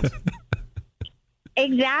happened?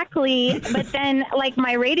 Exactly. But then,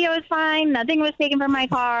 my radio is fine. Nothing was taken from my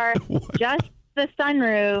car. Just the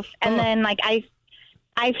sunroof. And then,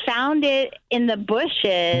 I found it in the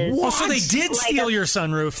bushes. Oh, so they did steal your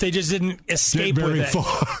sunroof. They just didn't escape with it.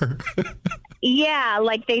 Far. Yeah,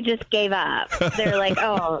 they just gave up. They're like,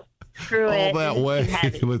 oh, screw it. All that way.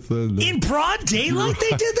 In broad daylight,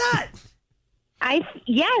 they did that?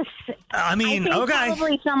 Yes. I mean, I think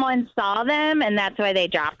probably someone saw them, and that's why they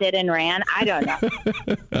dropped it and ran. I don't know.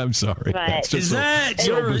 I'm sorry. But Is that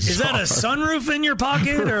a sunroof in your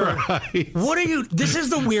pocket, or what are you? This is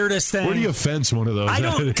the weirdest thing. Where do you fence one of those? I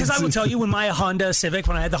don't, because I will tell you, when I had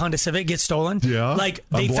the Honda Civic get stolen,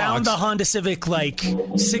 they found the Honda Civic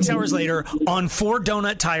 6 hours later on 4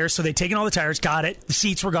 donut tires. So they'd taken all the tires, got it. The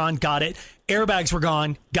seats were gone, got it. Airbags were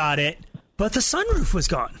gone, got it. But the sunroof was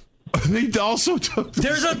gone. They also took.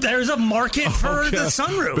 There's a market for the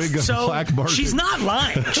sunroof. Big so black market. She's not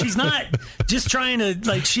lying. She's not just trying to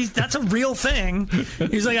that's a real thing.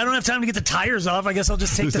 He's like, I don't have time to get the tires off. I guess I'll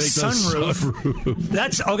just take the sunroof.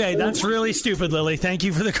 That's okay. That's really stupid, Lily. Thank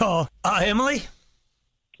you for the call. Emily.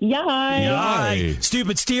 Yay.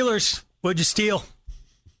 Stupid Steelers. What'd you steal?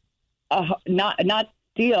 Not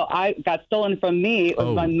steal. I got stolen from me. It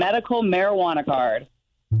was my medical marijuana card.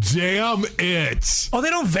 Damn it. Oh, they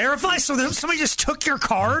don't verify? So somebody just took your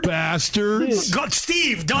card? Bastards. God,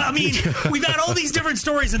 Steve, we've had all these different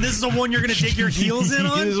stories, and this is the one you're going to dig your heels in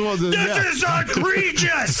on? This is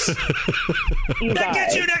egregious. That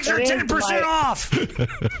gets you an extra 10% off.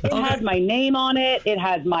 It has my name on it. It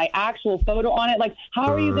has my actual photo on it. Like,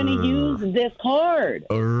 how are you going to use this card?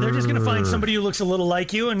 They're just going to find somebody who looks a little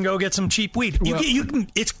like you and go get some cheap weed.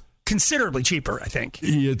 It's considerably cheaper, I think.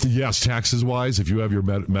 Yes, taxes wise, if you have your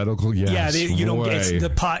medical, yes. Yeah, you don't. The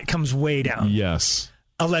pot comes way down. Yes.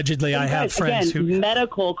 Allegedly, I have friends who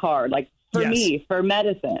medical card, like for me, for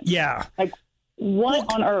medicine. Yeah. Like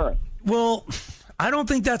what on earth? Well, I don't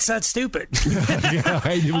think that's that stupid. Yeah,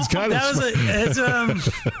 it was kind of.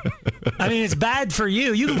 It's bad for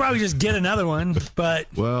you. You can probably just get another one, but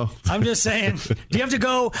I'm just saying. Do you have to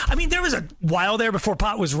go? I mean, there was a while there before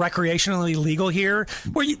pot was recreationally legal here,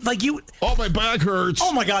 where oh, my back hurts.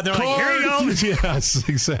 Oh my God! They're like, here you go. Yes,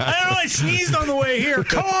 exactly. I don't know. I sneezed on the way here.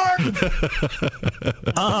 Card.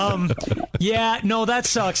 Yeah. No, that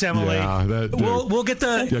sucks, Emily. Yeah, we'll get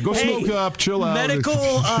the. Yeah, go smoke up, chill out. Medical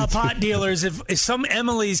pot dealers. If some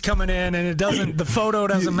Emily's coming in and the photo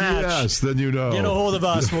doesn't match. Yes, then you know. Get a hold of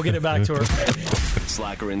us. We'll get it back to her.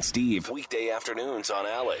 Slacker and Steve, weekday afternoons on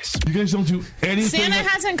Alice. You guys don't do anything. Santa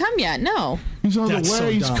hasn't come yet. No. He's on the way. So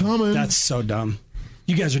He's coming. That's so dumb.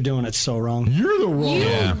 You guys are doing it so wrong. You're the wrong.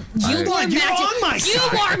 You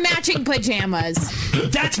wore matching pajamas.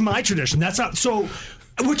 That's my tradition. That's not so.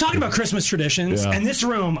 We're talking about Christmas traditions, and this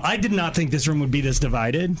room. I did not think this room would be this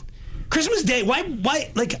divided. Christmas Day. Why?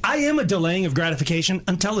 Like, I am a delaying of gratification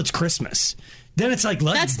until it's Christmas. Then it's like,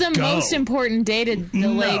 that's the most important day to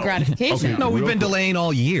delay gratification. Okay, no, we've been delaying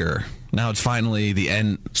all year. Now it's finally the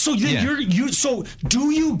end. So So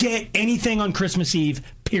do you get anything on Christmas Eve?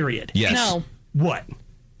 Period. Yes. No. What?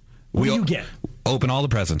 What do you get? Open all the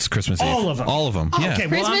presents Christmas Eve. All of them. All of them. Oh, yeah. Okay.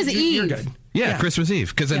 Christmas Eve. You're good. Yeah, Christmas Eve,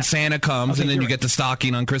 because then Santa comes, and then you get the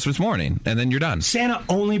stocking on Christmas morning, and then you're done. Santa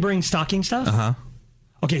only brings stocking stuff? Uh-huh.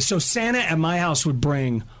 Okay, so Santa at my house would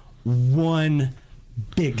bring one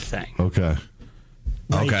big thing. Okay.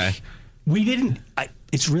 Okay. We didn't.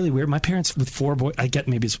 It's really weird. My parents with 4 boys. I get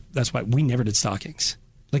that's why we never did stockings.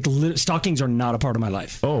 Like stockings are not a part of my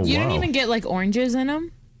life. Oh, you don't even get like oranges in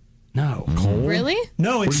them. No. Coal? Really?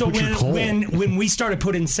 No. And so when we started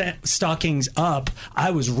putting stockings up,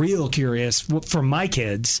 I was real curious for my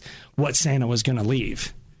kids what Santa was going to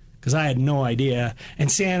leave, because I had no idea.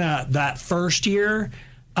 And Santa that first year,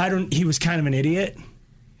 he was kind of an idiot.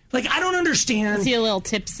 Like, I don't understand. Was he a little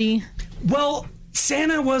tipsy? Well,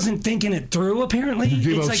 Santa wasn't thinking it through, apparently. He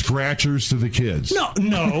gave out scratchers to the kids.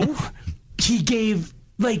 No. He gave,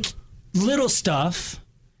 like, little stuff,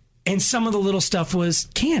 and some of the little stuff was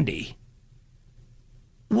candy.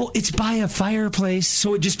 Well, it's by a fireplace,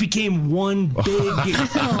 so it just became one big...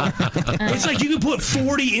 It's like you could put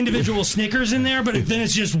 40 individual Snickers in there, but then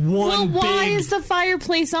it's just one big... Well, why is the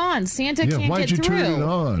fireplace on? Santa can't why'd get you through. turn it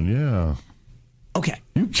on? Yeah. Okay.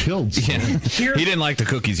 You killed someone. He didn't like the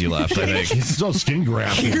cookies you left, I think. It's all skin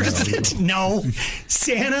grafting. No.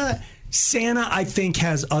 Santa, I think,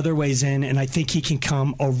 has other ways in, and I think he can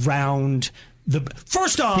come around...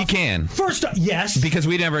 First off, he can. Yes, because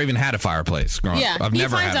we never even had a fireplace growing up. I've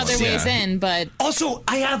never had other ways in, but also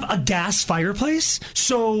I have a gas fireplace,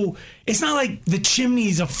 so it's not like the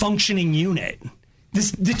chimney's a functioning unit.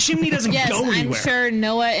 The chimney doesn't go anywhere. I'm sure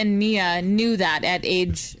Noah and Mia knew that at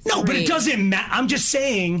age 3. No, but it doesn't matter. I'm just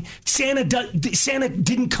saying Santa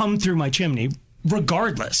didn't come through my chimney,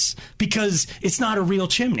 regardless, because it's not a real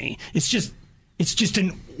chimney. It's just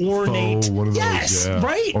an ornate. Oh, one of those, yes,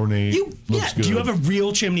 right? Ornate. Looks good. Do you have a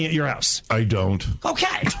real chimney at your house? I don't.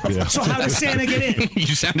 Okay. Yeah. So how does Santa get in?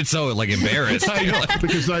 You sounded so embarrassed. I know,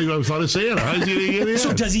 because I was not a Santa. How does he get in?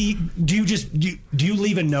 So does he? Do you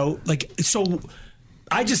leave a note?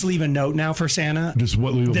 I just leave a note now for Santa. Just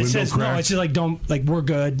what? Leave a window says crack? No. It's just like don't we're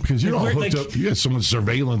good because you're all hooked up. You got someone's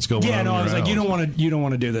surveillance going on. Yeah, no. I was like, you don't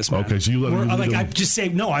want to do this, man. Okay, so you let me. I just say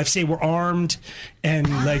no. I say we're armed, and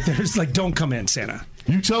there's don't come in, Santa.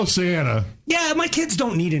 You tell Santa. Yeah, my kids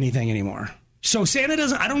don't need anything anymore. So Santa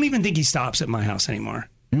doesn't. I don't even think he stops at my house anymore.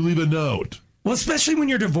 You leave a note. Well, especially when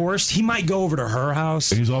you're divorced, he might go over to her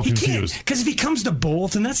house. And he's all confused. Because if he comes to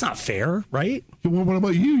both, then that's not fair, right? Well, what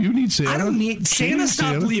about you? You need Santa. I don't need Santa.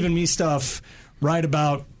 Stopped leaving me stuff right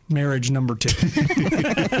about marriage number 2.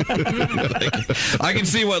 I can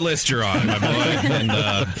see what list you're on, my boy. And,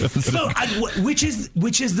 so, which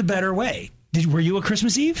is the better way? Were you a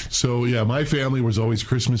Christmas Eve? So, yeah, my family was always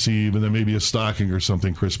Christmas Eve and then maybe a stocking or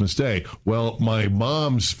something Christmas Day. Well, my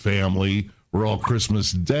mom's family were all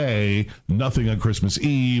Christmas Day, nothing on Christmas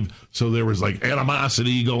Eve. So there was like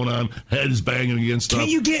animosity going on, heads banging against stuff.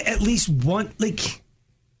 Can't you get at least one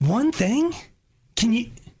thing? Can you?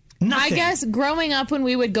 Nothing. I guess growing up when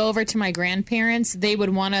we would go over to my grandparents, they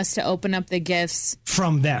would want us to open up the gifts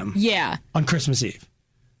from them. Yeah. On Christmas Eve.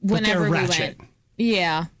 Whenever we ratchet. went.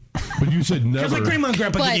 Yeah. But you said never. Because like grandma and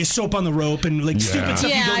grandpa give you soap on the rope and like stupid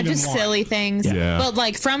stuff you don't even just want. silly things. Yeah. But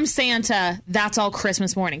like from Santa, that's all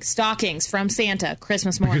Christmas morning. Stockings from Santa,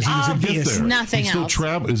 Christmas morning. Because he doesn't get there. Nothing He's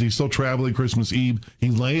else. Is he still traveling Christmas Eve?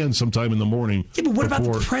 He lands sometime in the morning. Yeah, but what about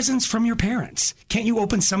the presents from your parents? Can't you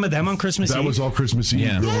open some of them on Christmas Eve? That was all Christmas Eve.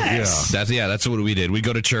 Yeah. Yes. That's what we did. We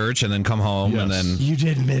go to church and then come home and then. You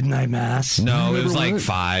did midnight mass? No, it was Never like went.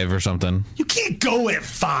 5 or something. You can't go at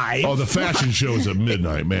 5. Oh, the fashion show's at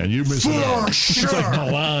midnight, man. You're missing out. Sure. It's like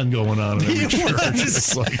Milan going on in every church.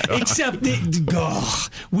 It's like, Except,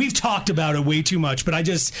 we've talked about it way too much, but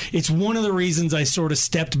it's one of the reasons I sort of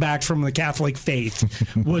stepped back from the Catholic faith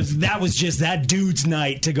was just that dude's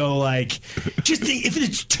night to go like, if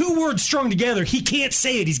it's 2 words strung together, he can't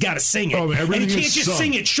say it, he's got to sing it. Oh, and everything he can't is just sung.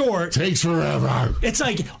 sing it short. Takes forever. It's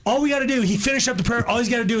like, all we got to do, he finished up the prayer, all he's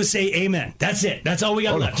got to do is say amen. That's it. That's all we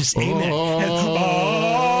got left. Just amen.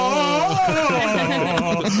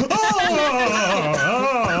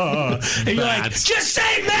 And you're like, just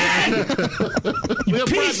say man! You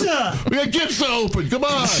pizza! We got gifts to open. Come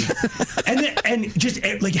on. and just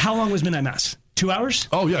like, how long was midnight mass? 2 hours?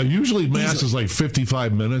 Oh, yeah. Usually mass is like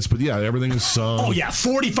 55 minutes, but yeah, everything is sung. Oh, yeah,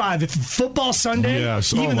 45. If football Sunday,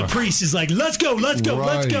 Yes. even Oh, the priest is like, let's go. Right.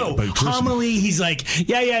 But Christmas- Homily, he's like,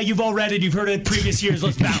 yeah, you've all read it. You've heard it previous years.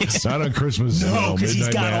 Let's bounce. Not on Christmas. No, because he's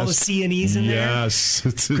midnight got all the mass. C and E's in there. Yes.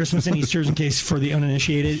 Christmas and Easter's in case for the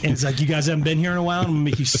uninitiated. And it's like, you guys haven't been here in a while. I'm going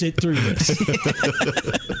to make you sit through this.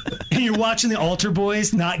 And you're watching the altar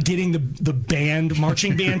boys not getting the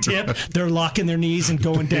marching band tip. They're locking their knees and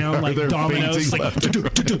going down like They're dominoes. fainting Like,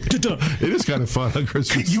 It is kind of fun on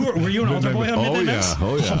Christmas. Were you an altar boy on midnight mass?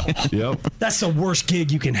 Oh, yeah. Yep. That's the worst gig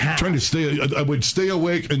you can have. Trying to stay, I would stay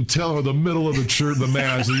awake until the middle of the church, the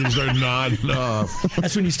mass, and you start nodding off.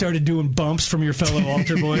 That's when you started doing bumps from your fellow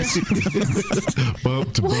altar boys.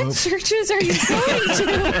 Bump to What bump. churches are you going to?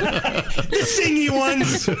 The singy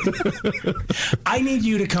ones. I need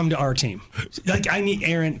you to come to our team. Like, I need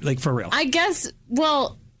Erin, like, for real. I guess,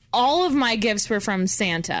 well, all of my gifts were from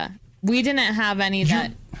Santa. We didn't have any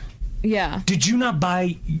that. Yeah. Did you not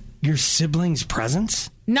buy your siblings presents?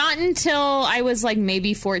 Not until I was like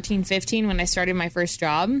maybe 14, 15 when I started my first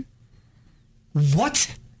job.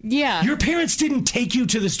 What? Yeah. Your parents didn't take you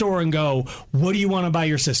to the store and go, what do you want to buy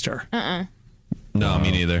your sister? No, me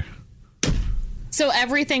neither. So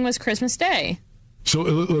everything was Christmas Day. So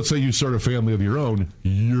let's say you start a family of your own,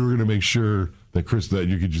 you're going to make sure that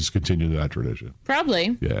you could just continue that tradition.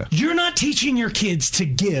 Probably. Yeah. You're not teaching your kids to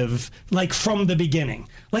give, like, from the beginning.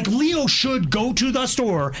 Like, Leo should go to the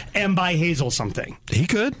store and buy Hazel something. He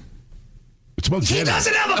could. It's about He getting.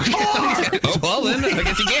 doesn't have a car! Oh, well, then I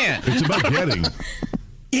guess he can't. It's about getting.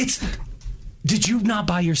 Did you not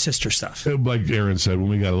buy your sister stuff? Like Erin said, when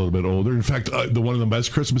we got a little bit older. In fact, one of the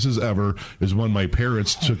best Christmases ever is when my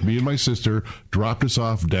parents took me and my sister, dropped us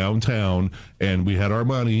off downtown, and we had our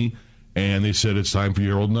money. And they said, it's time for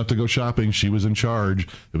you're old enough to go shopping. She was in charge.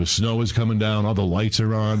 The snow was coming down. All the lights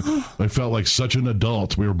are on. I felt like such an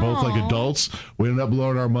adult. We were both like adults. We ended up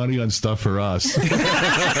blowing our money on stuff for us. But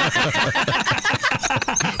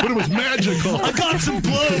it was magical. I got some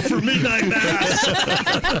blow for midnight mass.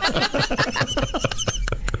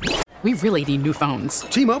 We really need new phones.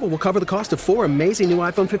 T-Mobile will cover the cost of 4 amazing new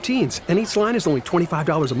iPhone 15s, and each line is only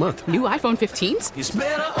 $25 a month. New iPhone 15s? It's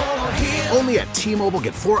better over here. Only at T-Mobile,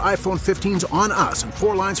 get 4 iPhone 15s on us and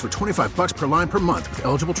 4 lines for $25 per line per month with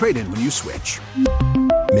eligible trade-in when you switch.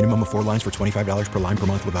 Minimum of 4 lines for $25 per line per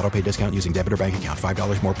month with autopay discount using debit or bank account.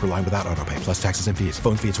 $5 more per line without autopay, plus taxes and fees.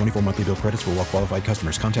 Phone fee at 24 monthly bill credits for well-qualified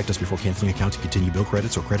customers. Contact us before canceling account to continue bill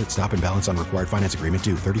credits or credit stop and balance on required finance agreement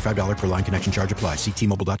due. $35 per line connection charge applies. See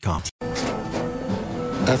T-Mobile.com.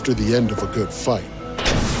 After the end of a good fight,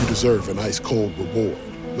 you deserve an ice-cold reward.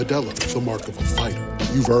 Modelo is the mark of a fighter.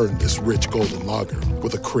 You've earned this rich golden lager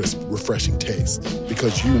with a crisp, refreshing taste.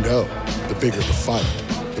 Because you know, the bigger the fight,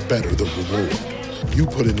 the better the reward. You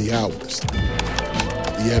put in the hours,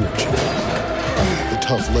 the energy, the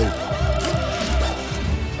tough labor.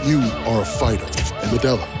 You are a fighter, and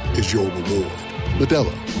Modelo is your reward.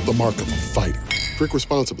 Modelo, the mark of a fighter. Drink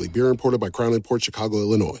responsibly. Beer imported by Crown Imports, Chicago,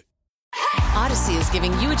 Illinois. Odyssey is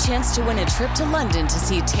giving you a chance to win a trip to London to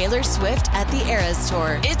see Taylor Swift at the Eras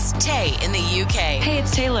Tour. It's Tay in the UK. Hey,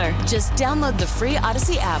 it's Taylor. Just download the free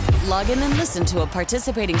Odyssey app, log in and listen to a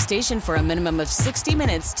participating station for a minimum of 60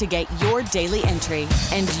 minutes to get your daily entry.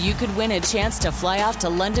 And you could win a chance to fly off to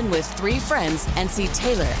London with 3 friends and see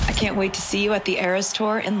Taylor. I can't wait to see you at the Eras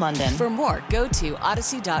Tour in London. For more, go to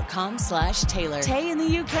odyssey.com/Taylor. Tay in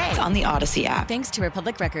the UK. It's on the Odyssey app. Thanks to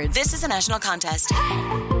Republic Records. This is a national contest.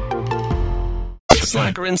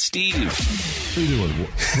 Slacker and Steve. What are you doing?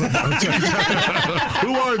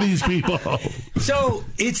 Who are these people? So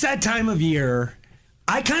it's that time of year.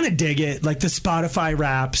 I kind of dig it, like the Spotify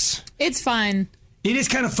Wraps. It's fun. It is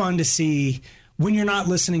kind of fun to see when you're not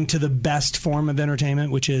listening to the best form of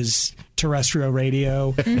entertainment, which is terrestrial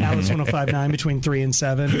radio, Alice 105.9 between 3 and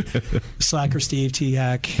 7, Slacker Steve,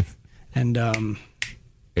 T-Hack, and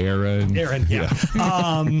Erin. Yeah.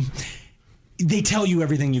 They tell you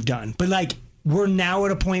everything you've done. But like, we're now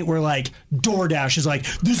at a point where like DoorDash is like,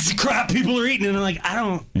 this is crap people are eating. And I'm like, I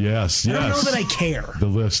don't know that I care. The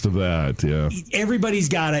list of that, yeah. Everybody's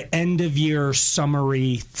got an end of year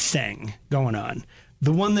summary thing going on.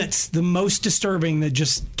 The one that's the most disturbing that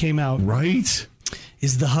just came out. Right?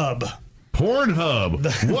 Is the Hub.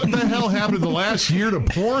 Pornhub. What the hell happened the last year to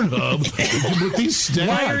Pornhub with these stats?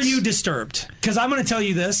 Why are you disturbed? Because I'm going to tell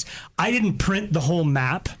you this. I didn't print the whole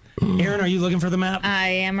map. Erin, are you looking for the map? I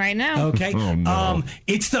am right now. Okay. Oh, no.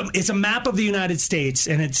 It's a map of the United States,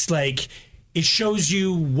 and it's like it shows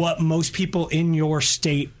you what most people in your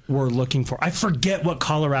state were looking for. I forget what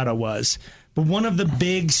Colorado was, but one of the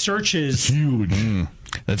big searches. Huge.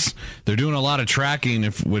 They're doing a lot of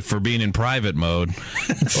tracking for being in private mode.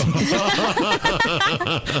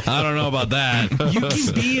 I don't know about that. You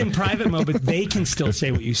can be in private mode, but they can still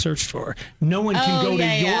say what you searched for. No one can go to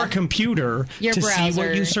your computer your to see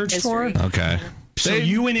what you searched for. Okay. So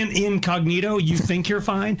you went in incognito, you think you're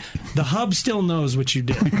fine. The Hub still knows what you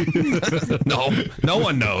did. No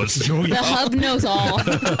one knows. The Hub knows all.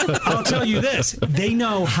 I'll tell you this. They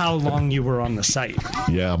know how long you were on the site.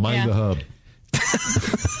 Yeah, mind the Hub.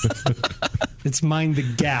 It's Mind the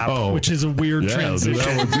Gap, which is a weird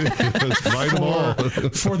transition. Mind them all.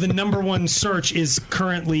 For the number one search is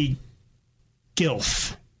currently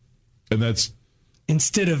GILF. And that's...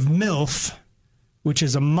 Instead of MILF, which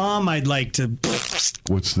is a mom I'd like to...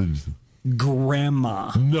 What's the...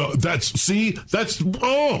 Grandma. No, what?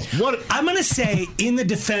 I'm going to say in the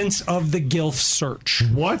defense of the GILF search.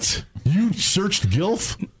 What? You searched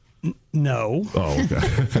GILF? No. Oh, okay.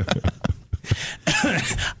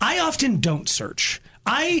 I often don't search.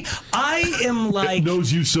 I am like... It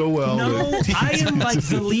knows you so well. No, I am like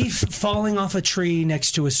the leaf falling off a tree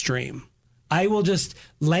next to a stream. I will just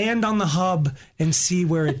land on the Hub and see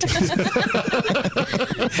where it takes me.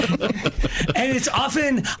 And it's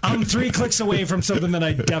often, I'm 3 clicks away from something that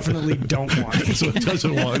I definitely don't want. So it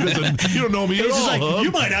doesn't want. You don't know me at all. It's just like, Hub.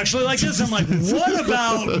 you might actually like this. I'm like, what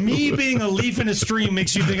about me being a leaf in a stream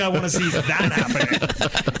makes you think I want to see that happening?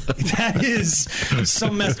 That is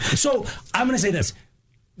some mess. So I'm going to say this.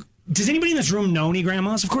 Does anybody in this room know any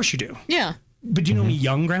grandmas? Of course you do. Yeah. But do you know any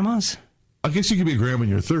young grandmas? I guess you could be a grandma in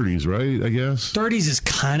your 30s, right? I guess 30s is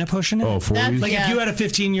kind of pushing it. Oh, 40s. Like if you had a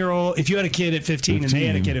 15-year-old, if you had a kid at 15 and they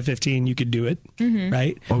had a kid at 15, you could do it,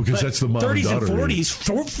 right? Oh, because that's the mom 30s and and daughter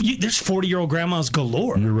 40s. There's 40-year-old grandmas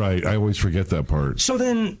galore. You're right. I always forget that part. So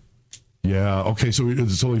then, yeah. Okay. So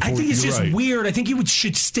it's only 40. I think it's just right. weird. I think you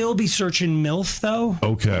should still be searching MILF though.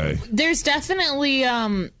 Okay. There's definitely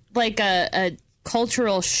like a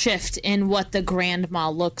cultural shift in what the grandma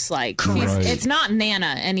looks like. It's not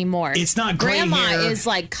Nana anymore. It's not gray Grandma hair. is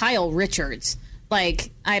like Kyle Richards. Like,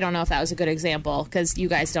 I don't know if that was a good example because you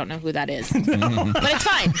guys don't know who that is. But it's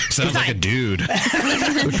fine. Sounds like a dude. The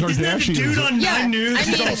Kardashians. Dude on 9 News. I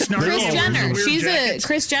He's all mean, snarky. Chris Jenner. Weird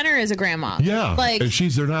Chris Jenner is a grandma. Yeah. Like, and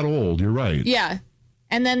they're not old. You're right. yeah.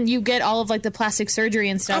 And then you get all of like the plastic surgery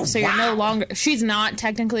and stuff. So you're no longer. She's not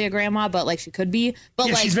technically a grandma, but like she could be. But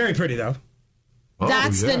Yeah, like she's very pretty though.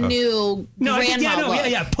 That's the new grandma look.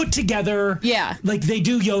 Yeah, put together. Yeah. Like they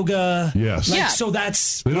do yoga. Yes. Like, Yeah. So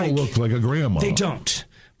that's They don't look like a grandma. They don't.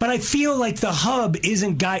 But I feel like the Hub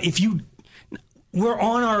isn't we're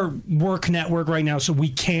on our work network right now, so we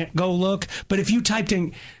can't go look. But if you typed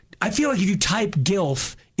in, I feel like if you type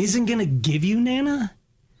GILF, isn't going to give you Nana?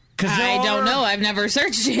 I don't know. I've never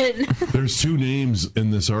searched it. There's 2 names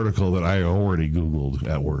in this article that I already Googled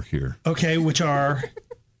at work here. Okay, which are?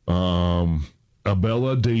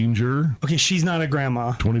 Abella Danger. Okay, she's not a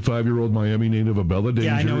grandma. 25-year-old Miami native Abella Danger.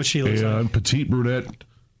 Yeah, I know what she looks and like. petite brunette,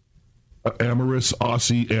 amorous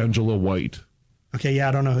Aussie Angela White. Okay, yeah,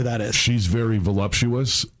 I don't know who that is. She's very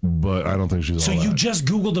voluptuous, but I don't think she's So all you that. just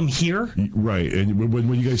Googled them here? Right. And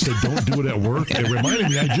when you guys said don't do it at work, it reminded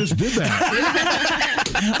me I just did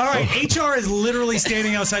that. All right, HR is literally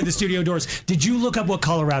standing outside the studio doors. Did you look up what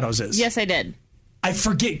Colorado's is? Yes, I did. I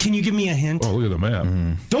forget. Can you give me a hint? Oh, look at the map.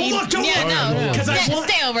 Don't look. Yeah, no. I want,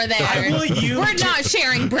 stay over there. I want you. We're not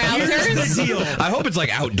sharing Here's browsers. the deal. I hope it's like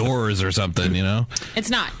outdoors or something, you know? It's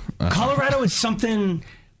not. Colorado is something.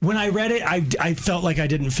 When I read it, I felt like I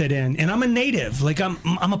didn't fit in, and I'm a native. Like I'm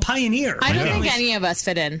a pioneer. I don't think any of us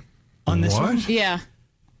fit in. On this What? one. Yeah.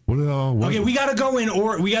 What? Okay, we got to go in,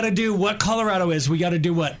 or we got to do what Colorado is. We got to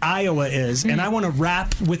do what Iowa is, and I want to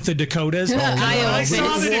rap with the Dakotas. Iowa I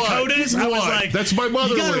saw the What? Dakotas. I was What? like, That's my You got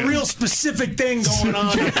motherland." a real specific thing going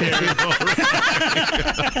on up there,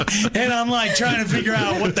 and I'm like trying to figure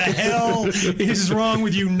out what the hell is wrong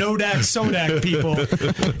with you, Nodak Sodak people.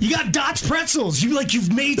 You got Dot's Pretzels.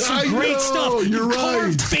 You've made some I great know, stuff. you're You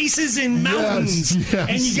carved right. faces in mountains, yes.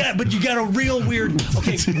 and you got a real weird.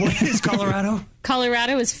 Okay, what is Colorado?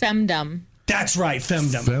 Colorado is femdom. That's right,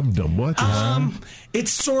 femdom. Femdom, what? It's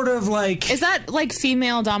sort of like Is that like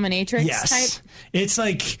female dominatrix yes, type? it's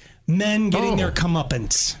like men getting their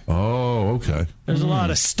comeuppance. Oh, okay. There's a lot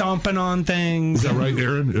of stomping on things. Is that right,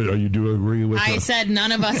 Erin? Do you agree with I said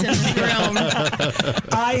none of us in this room.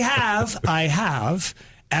 I have.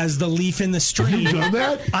 As the leaf in the stream. You've done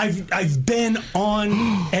that? I've been on,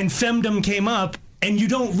 and femdom came up. And you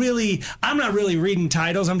don't really, I'm not really reading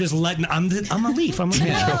titles. I'm just letting, I'm a leaf. I'm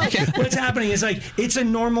like, what's happening? It's like, it's a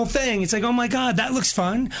normal thing. It's like, oh my God, that looks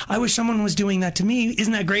fun. I wish someone was doing that to me.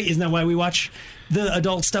 Isn't that great? Isn't that why we watch the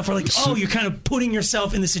adult stuff? We're like, oh, you're kind of putting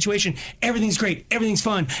yourself in the situation. Everything's great. Everything's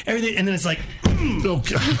fun. Everything. And then it's like,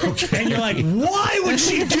 Okay. and you're like, why would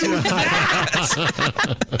she do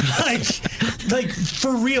that? like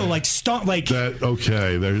for real, like stomp, like That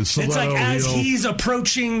okay. There's it's like as he's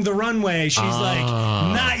approaching the runway, she's like,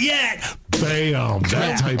 not yet. Bam.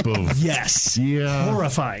 That type of Yes. Yeah.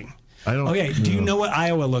 Horrifying. I don't. Okay, do you know what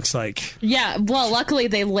Iowa looks like? Yeah, well, luckily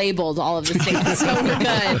they labeled all of the states, so we're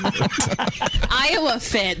good. Iowa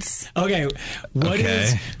fits. Okay, what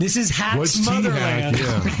is Okay. this is Hack's What's T-Hack? motherland.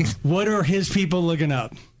 Yeah. What are his people looking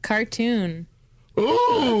up? Cartoon.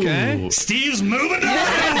 Ooh. Okay. Steve's moving on.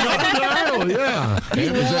 Oh, yeah.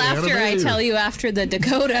 Well, after I tell you after the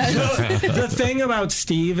Dakotas. The thing about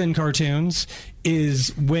Steve in cartoons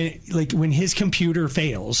is when his computer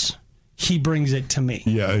fails, he brings it to me.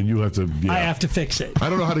 Yeah, and you have to. Yeah. I have to fix it. I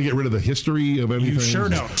don't know how to get rid of the history of anything. You sure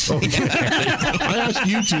don't. Okay. I asked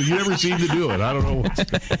you to. You never seem to do it. I don't know.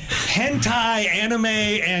 Hentai, anime,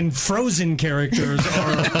 and Frozen characters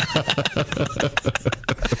are.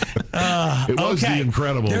 It was okay. The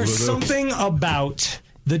Incredibles. There's something about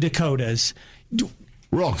the Dakotas.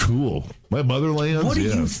 We're all cool. My motherland. What do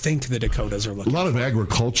you think the Dakotas are A looking lot of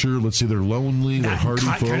agriculture. Let's see. They're lonely. They're hardy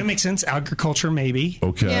folk. kind of makes sense. Agriculture, maybe.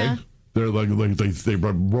 Okay. Yeah. They're like they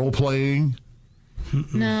role playing.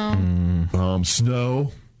 No.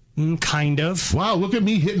 Snow. Kind of. Wow, look at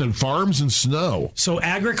me hitting in farms and snow. So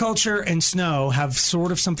agriculture and snow have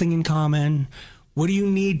sort of something in common. What do you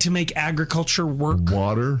need to make agriculture work?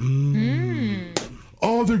 Water.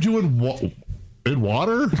 Oh, they're doing in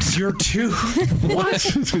water? You're too. What?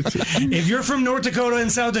 If you're from North Dakota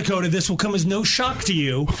and South Dakota, this will come as no shock to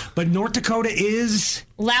you. But North Dakota is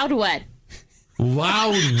Loud wet.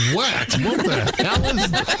 Loud wet. What the hell is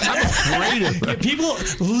that? I'm afraid of that. People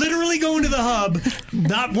literally going to the hub,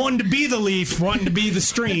 not wanting to be the leaf, wanting to be the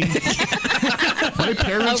stream. My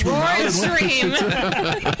parents were Aurora loud stream.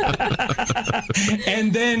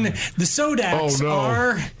 And then the Sodaks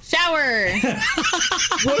are Shower.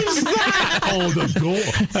 What is that? Oh, the goal.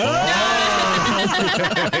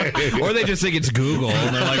 Oh, okay. Or they just think it's Google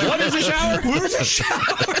and they're like, what is a shower? Where's a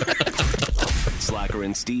shower? Slacker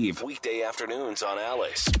and Steve, weekday afternoons on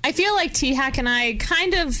Alice. I feel like T-Hack and I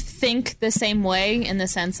kind of think the same way in the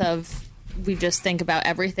sense of we just think about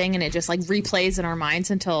everything and it just like replays in our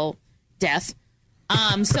minds until death.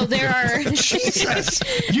 So there are. Jesus.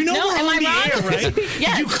 You know we're on the air, right?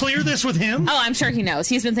 Yes. Did you clear this with him? Oh, I'm sure he knows.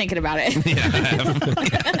 He's been thinking about it.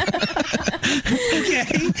 Okay.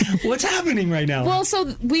 What's happening right now? Well,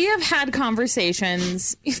 so we have had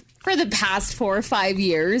conversations for the past 4 or 5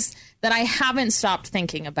 years that I haven't stopped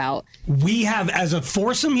thinking about. We have as a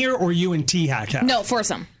foursome here, or you and T-Hack have? No,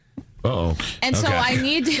 foursome. Uh-oh. And so I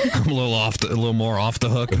need to... I'm a little more off the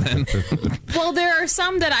hook then. Well, there are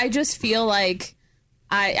some that I just feel like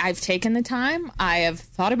I've taken the time, I have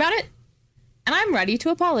thought about it, and I'm ready to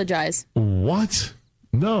apologize. What?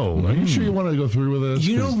 No. Are you sure you want to go through with this?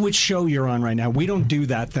 You know which show you're on right now. We don't do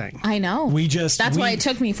that thing. I know. We just... That's why it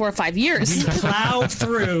took me 4 or 5 years. We plow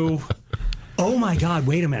through Oh my God!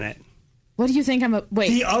 Wait a minute. What do you think wait.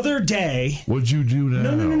 The other day. What'd you do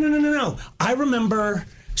now? No. I remember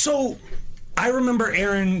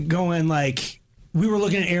Erin going like, we were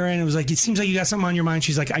looking at Erin. It was like, it seems like you got something on your mind.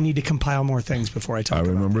 She's like, I need to compile more things before I talk about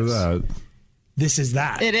this. I remember that. This is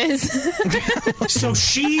that. It is. So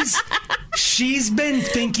she's been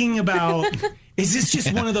thinking about, is this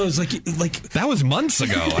just one of those like that was months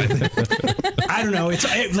ago, I think. I don't know. It's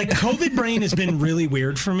like COVID brain has been really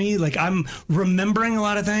weird for me. Like I'm remembering a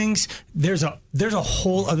lot of things. There's a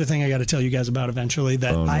whole other thing I got to tell you guys about eventually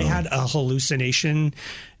that I had a hallucination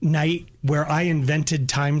night where I invented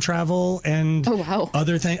time travel and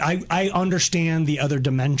other things. I understand the other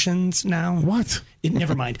dimensions now. What?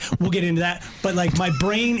 Never mind. We'll get into that. But like my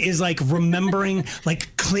brain is like remembering,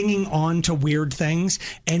 like clinging on to weird things.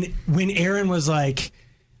 And when Erin was like,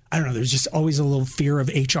 I don't know, there's just always a little fear of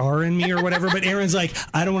HR in me or whatever. But Erin's like,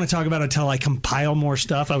 I don't want to talk about it until I compile more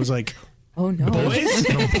stuff. I was like, oh no. Boys?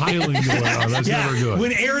 Compiling going on. That's never good.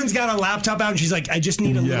 When Erin's got a laptop out and she's like, I just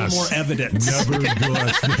need a little more evidence. Never good. I'm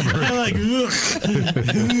like, ugh.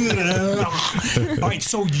 All right,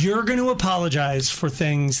 so you're going to apologize for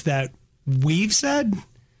things that we've said?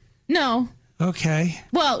 No. Okay.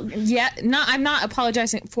 Well, yeah, I'm not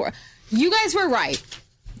apologizing for. You guys were right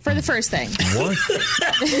for the first thing. What?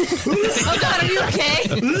 Oh God, are you okay?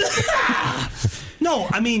 No,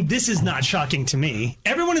 I mean, this is not shocking to me.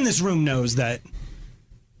 Everyone in this room knows that.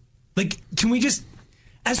 Like, can we just,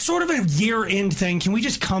 as sort of a year-end thing, can we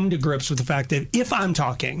just come to grips with the fact that if I'm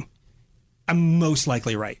talking, I'm most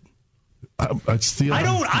likely right?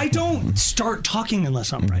 I don't start talking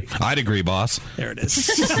unless I'm right. I'd agree, boss. There it is.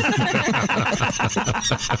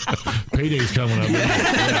 Payday's coming up.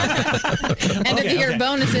 End of the year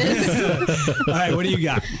bonuses. All right, what do you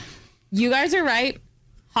got? You guys are right.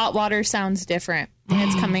 Hot water sounds different when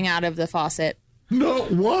it's coming out of the faucet. No,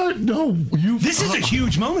 what? No, This is a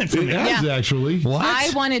huge moment for me. It is, actually. What? I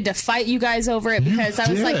wanted to fight you guys over it because I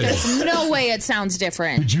was like, there's no way it sounds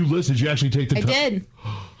different. Did you listen? Did you actually take the time? I did.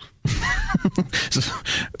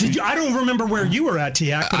 Did you? I don't remember where you were at,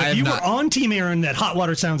 Tiak, but if you were on Team Erin that hot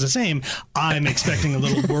water sounds the same, I'm expecting a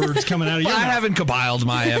little words coming out of your mouth. I haven't compiled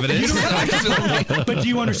my evidence. But do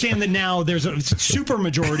you understand that now there's a super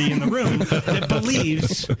majority in the room that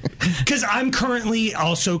believes, because I'm currently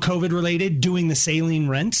also COVID related, doing the saline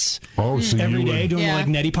rinse every day, doing like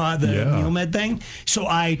neti pot, the meal med thing. So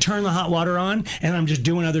I turn the hot water on and I'm just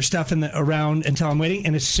doing other stuff around until I'm waiting.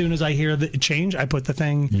 And as soon as I hear the change, I put the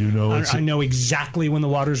thing. I know exactly when the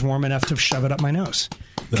water's warm enough to shove it up my nose.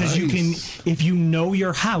 Because you can, if you know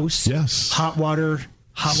your house, hot water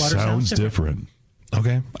sounds different.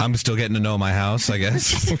 Okay, I'm still getting to know my house, I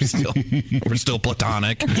guess. We're still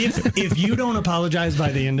platonic. If you don't apologize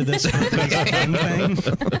by the end of this thing,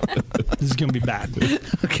 this is going to be bad.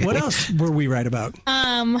 Okay. What else were we right about?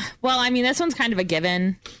 Well, I mean, this one's kind of a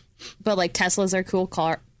given, but like Teslas are cool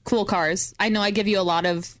cars. I know I give you a lot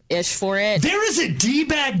of ish for it. There is a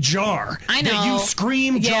D-bag jar. I know. That you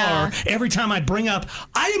scream jar every time I bring up.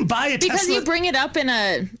 I didn't buy a Tesla. Because you bring it up in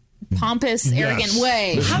a pompous, arrogant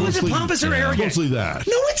way. How is it pompous or arrogant? Mostly that.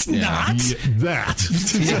 No, it's not. That.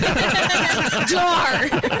 Jar.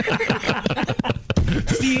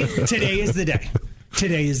 See, today is the day.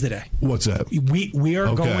 Today is the day. What's that? We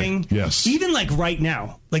are going. Yes. Even like right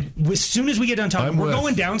now, like as soon as we get done talking, we're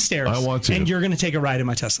going downstairs. I want to. And you're going to take a ride in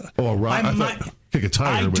my Tesla. Oh, right. Take a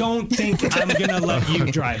tire. I don't think I'm going to let you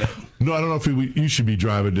drive it. No, I don't know if you should be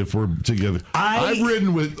driving if we're together. I've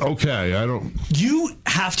ridden with. Okay, I don't. You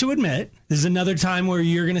have to admit, this is another time where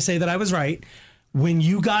you're going to say that I was right. When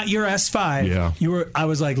you got your S5, I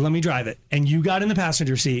was like, let me drive it. And you got in the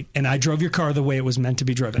passenger seat, and I drove your car the way it was meant to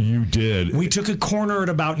be driven. You did. We took a corner at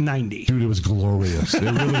about 90. Dude, it was glorious. It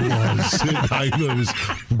really was. I was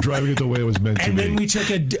driving it the way it was meant to be. And then we took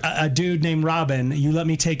a dude named Robin. You let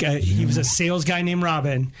me take he was a sales guy named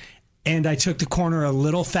Robin, and I took the corner a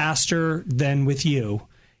little faster than with you.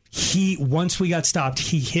 Once we got stopped,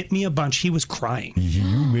 he hit me a bunch. He was crying.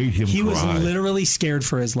 You made him cry. He was literally scared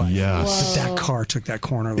for his life. Yes. But that car took that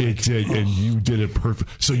corner. It did, and you did it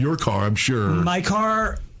perfect. So your car, I'm sure. My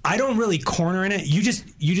car, I don't really corner in it. You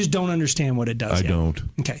just don't understand what it does. I don't.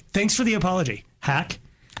 Okay. Thanks for the apology, hack.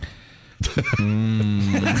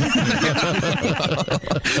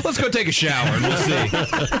 Let's go take a shower and we'll see.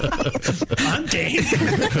 I'm Dave.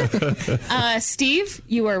 Steve,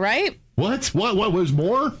 you were right. What was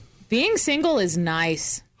more? Being single is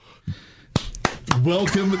nice.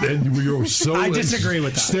 Welcome, and you're so. I disagree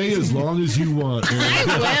with that. Stay as long as you want. I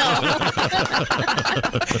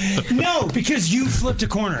will. No, because you flipped a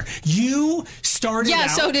corner. You started. Yeah,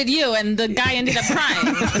 out. so did you, and the guy ended up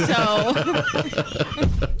crying.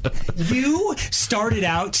 So. You started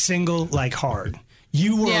out single like hard.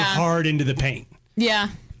 You were hard into the paint. Yeah.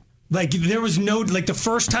 Like, there was no, like, the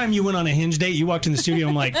first time you went on a Hinge date, you walked in the studio,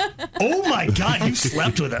 I'm like, oh my God, you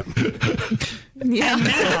slept with him. Yeah. And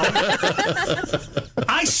now,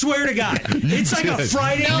 I swear to God, it's like a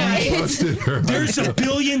Friday night. There's a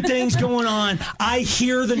billion things going on. I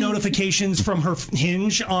hear the notifications from her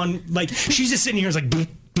Hinge on, like, she's just sitting here, it's like, boop,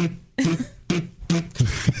 boop, boop, boop,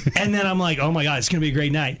 boop. And then I'm like, oh my God, it's going to be a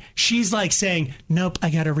great night. She's like saying, nope, I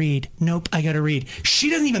got to read. Nope, I got to read. She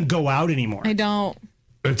doesn't even go out anymore. I don't.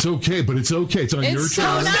 It's okay, but it's okay. It's on your so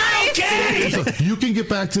turn. Nice. Okay. You can get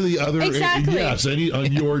back to the other. Exactly. Yes, on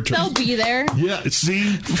your turn. They'll be there. Yeah,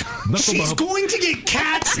 see? She's going to get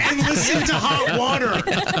cats and listen to Hot Water.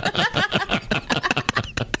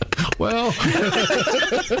 Well.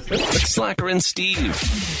 Slacker and Steve.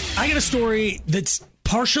 I got a story that's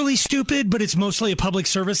partially stupid, but it's mostly a public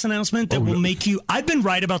service announcement that will make you... I've been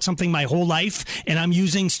right about something my whole life, and I'm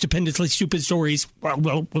using stupendously stupid stories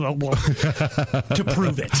to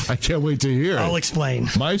prove it. I can't wait to hear it. I'll explain.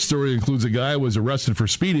 My story includes a guy who was arrested for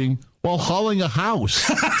speeding while hauling a house.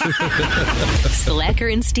 Slacker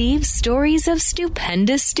and Steve's stories of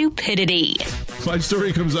stupendous stupidity. My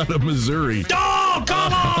story comes out of Missouri. Oh,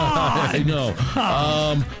 come on! I know.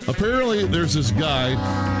 Apparently, there's this guy.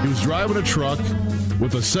 He was driving a truck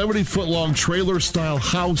with a 70-foot-long trailer-style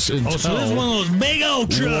house in tow. So this is one of those big old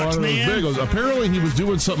trucks, man. Big old. Apparently, he was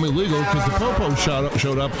doing something illegal because the popo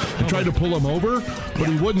showed up and tried to pull him over, but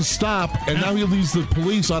he wouldn't stop, and now he leads the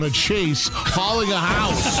police on a chase, hauling a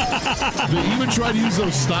house. They even tried to use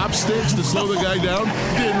those stop sticks to slow the guy down.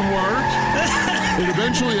 Didn't work. It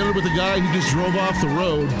eventually ended with the guy who just drove off the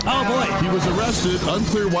road. Oh, boy. He was arrested.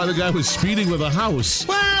 Unclear why the guy was speeding with a house.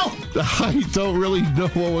 Well, I don't really know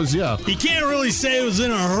what was, You can't really say it was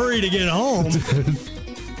in a hurry to get home.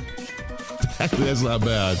 That's not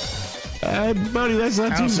bad. Buddy, that's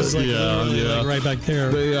not too bad. Like right back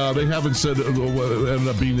there. They haven't said what ended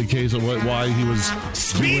up being the case of why he was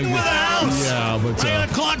speeding with a house. Yeah, but I got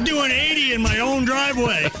a clock doing 80 in my own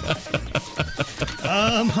driveway.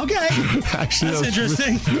 Okay. Actually, that's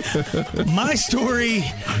interesting. My story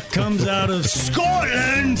comes out of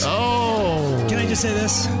Scotland. Oh. Can I just say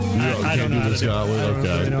this? I don't know how to do it. I don't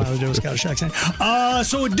really know how to do a Scottish accent.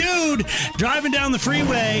 So a dude driving down the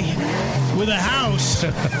freeway with a house.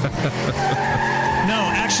 No,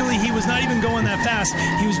 actually, he was not even going that fast.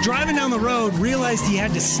 He was driving down the road, realized he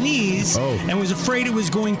had to sneeze, and was afraid it was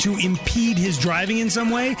going to impede his driving in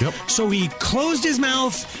some way. Yep. So he closed his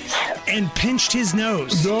mouth and pinched his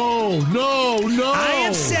nose. No. I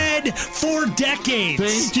have said for decades.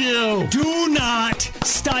 Thank you. Do not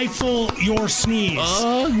stifle your sneeze.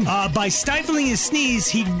 By stifling his sneeze,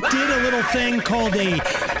 he did a little thing called a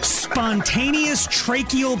spontaneous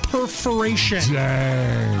tracheal perforation.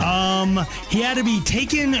 Dang. He had to be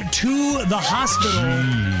taken to the hospital.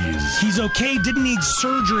 Jeez. He's okay, didn't need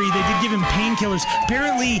surgery. They did give him painkillers.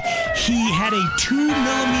 Apparently, he had a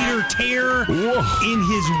 2-millimeter tear in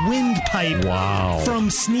his windpipe from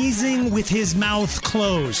sneezing with his mouth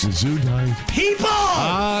closed. People!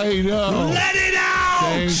 I know. Let it out!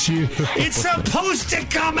 Thank you. It's supposed to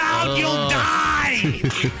come out. You'll die.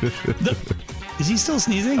 Is he still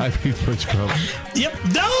sneezing? I think it's probably. Yep.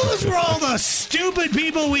 Those were all the stupid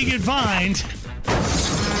people we could find.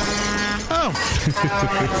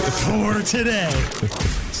 For today.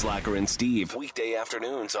 Slacker and Steve, weekday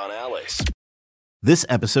afternoons on Alice. This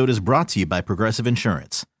episode is brought to you by Progressive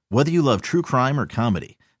Insurance. Whether you love true crime or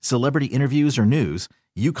comedy, celebrity interviews or news,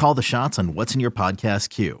 you call the shots on what's in your podcast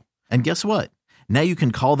queue. And guess what? Now you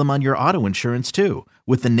can call them on your auto insurance too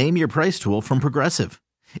with the Name Your Price tool from Progressive.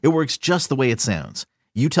 It works just the way it sounds.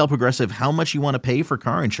 You tell Progressive how much you want to pay for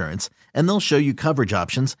car insurance, and they'll show you coverage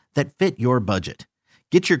options that fit your budget.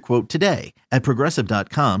 Get your quote today at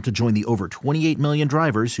Progressive.com to join the over 28 million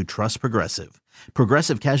drivers who trust Progressive.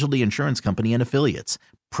 Progressive Casualty Insurance Company and Affiliates.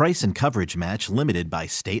 Price and coverage match limited by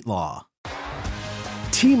state law.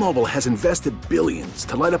 T-Mobile has invested billions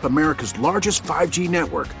to light up America's largest 5G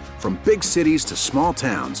network, from big cities to small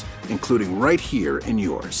towns, including right here in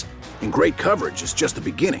yours. And great coverage is just the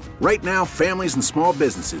beginning. Right now, families and small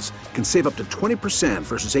businesses can save up to 20%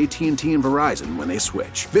 versus AT&T and Verizon when they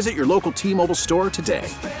switch. Visit your local T-Mobile store today.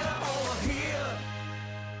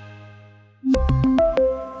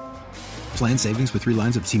 Plan savings with 3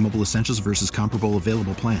 lines of T-Mobile Essentials versus comparable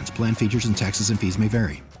available plans. Plan features and taxes and fees may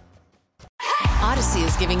vary. Odyssey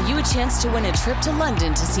is giving you a chance to win a trip to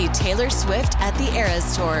London to see Taylor Swift at the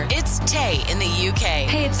Eras Tour. It's Tay in the UK.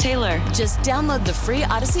 Hey, it's Taylor. Just download the free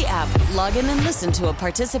Odyssey app, log in and listen to a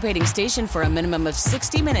participating station for a minimum of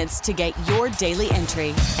 60 minutes to get your daily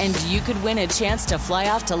entry. And you could win a chance to fly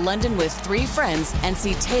off to London with 3 friends and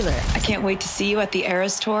see Taylor. I can't wait to see you at the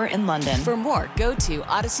Eras Tour in London. For more, go to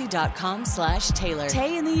odyssey.com/Taylor.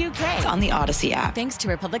 Tay in the UK. It's on the Odyssey app. Thanks to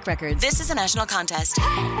Republic Records. This is a national contest.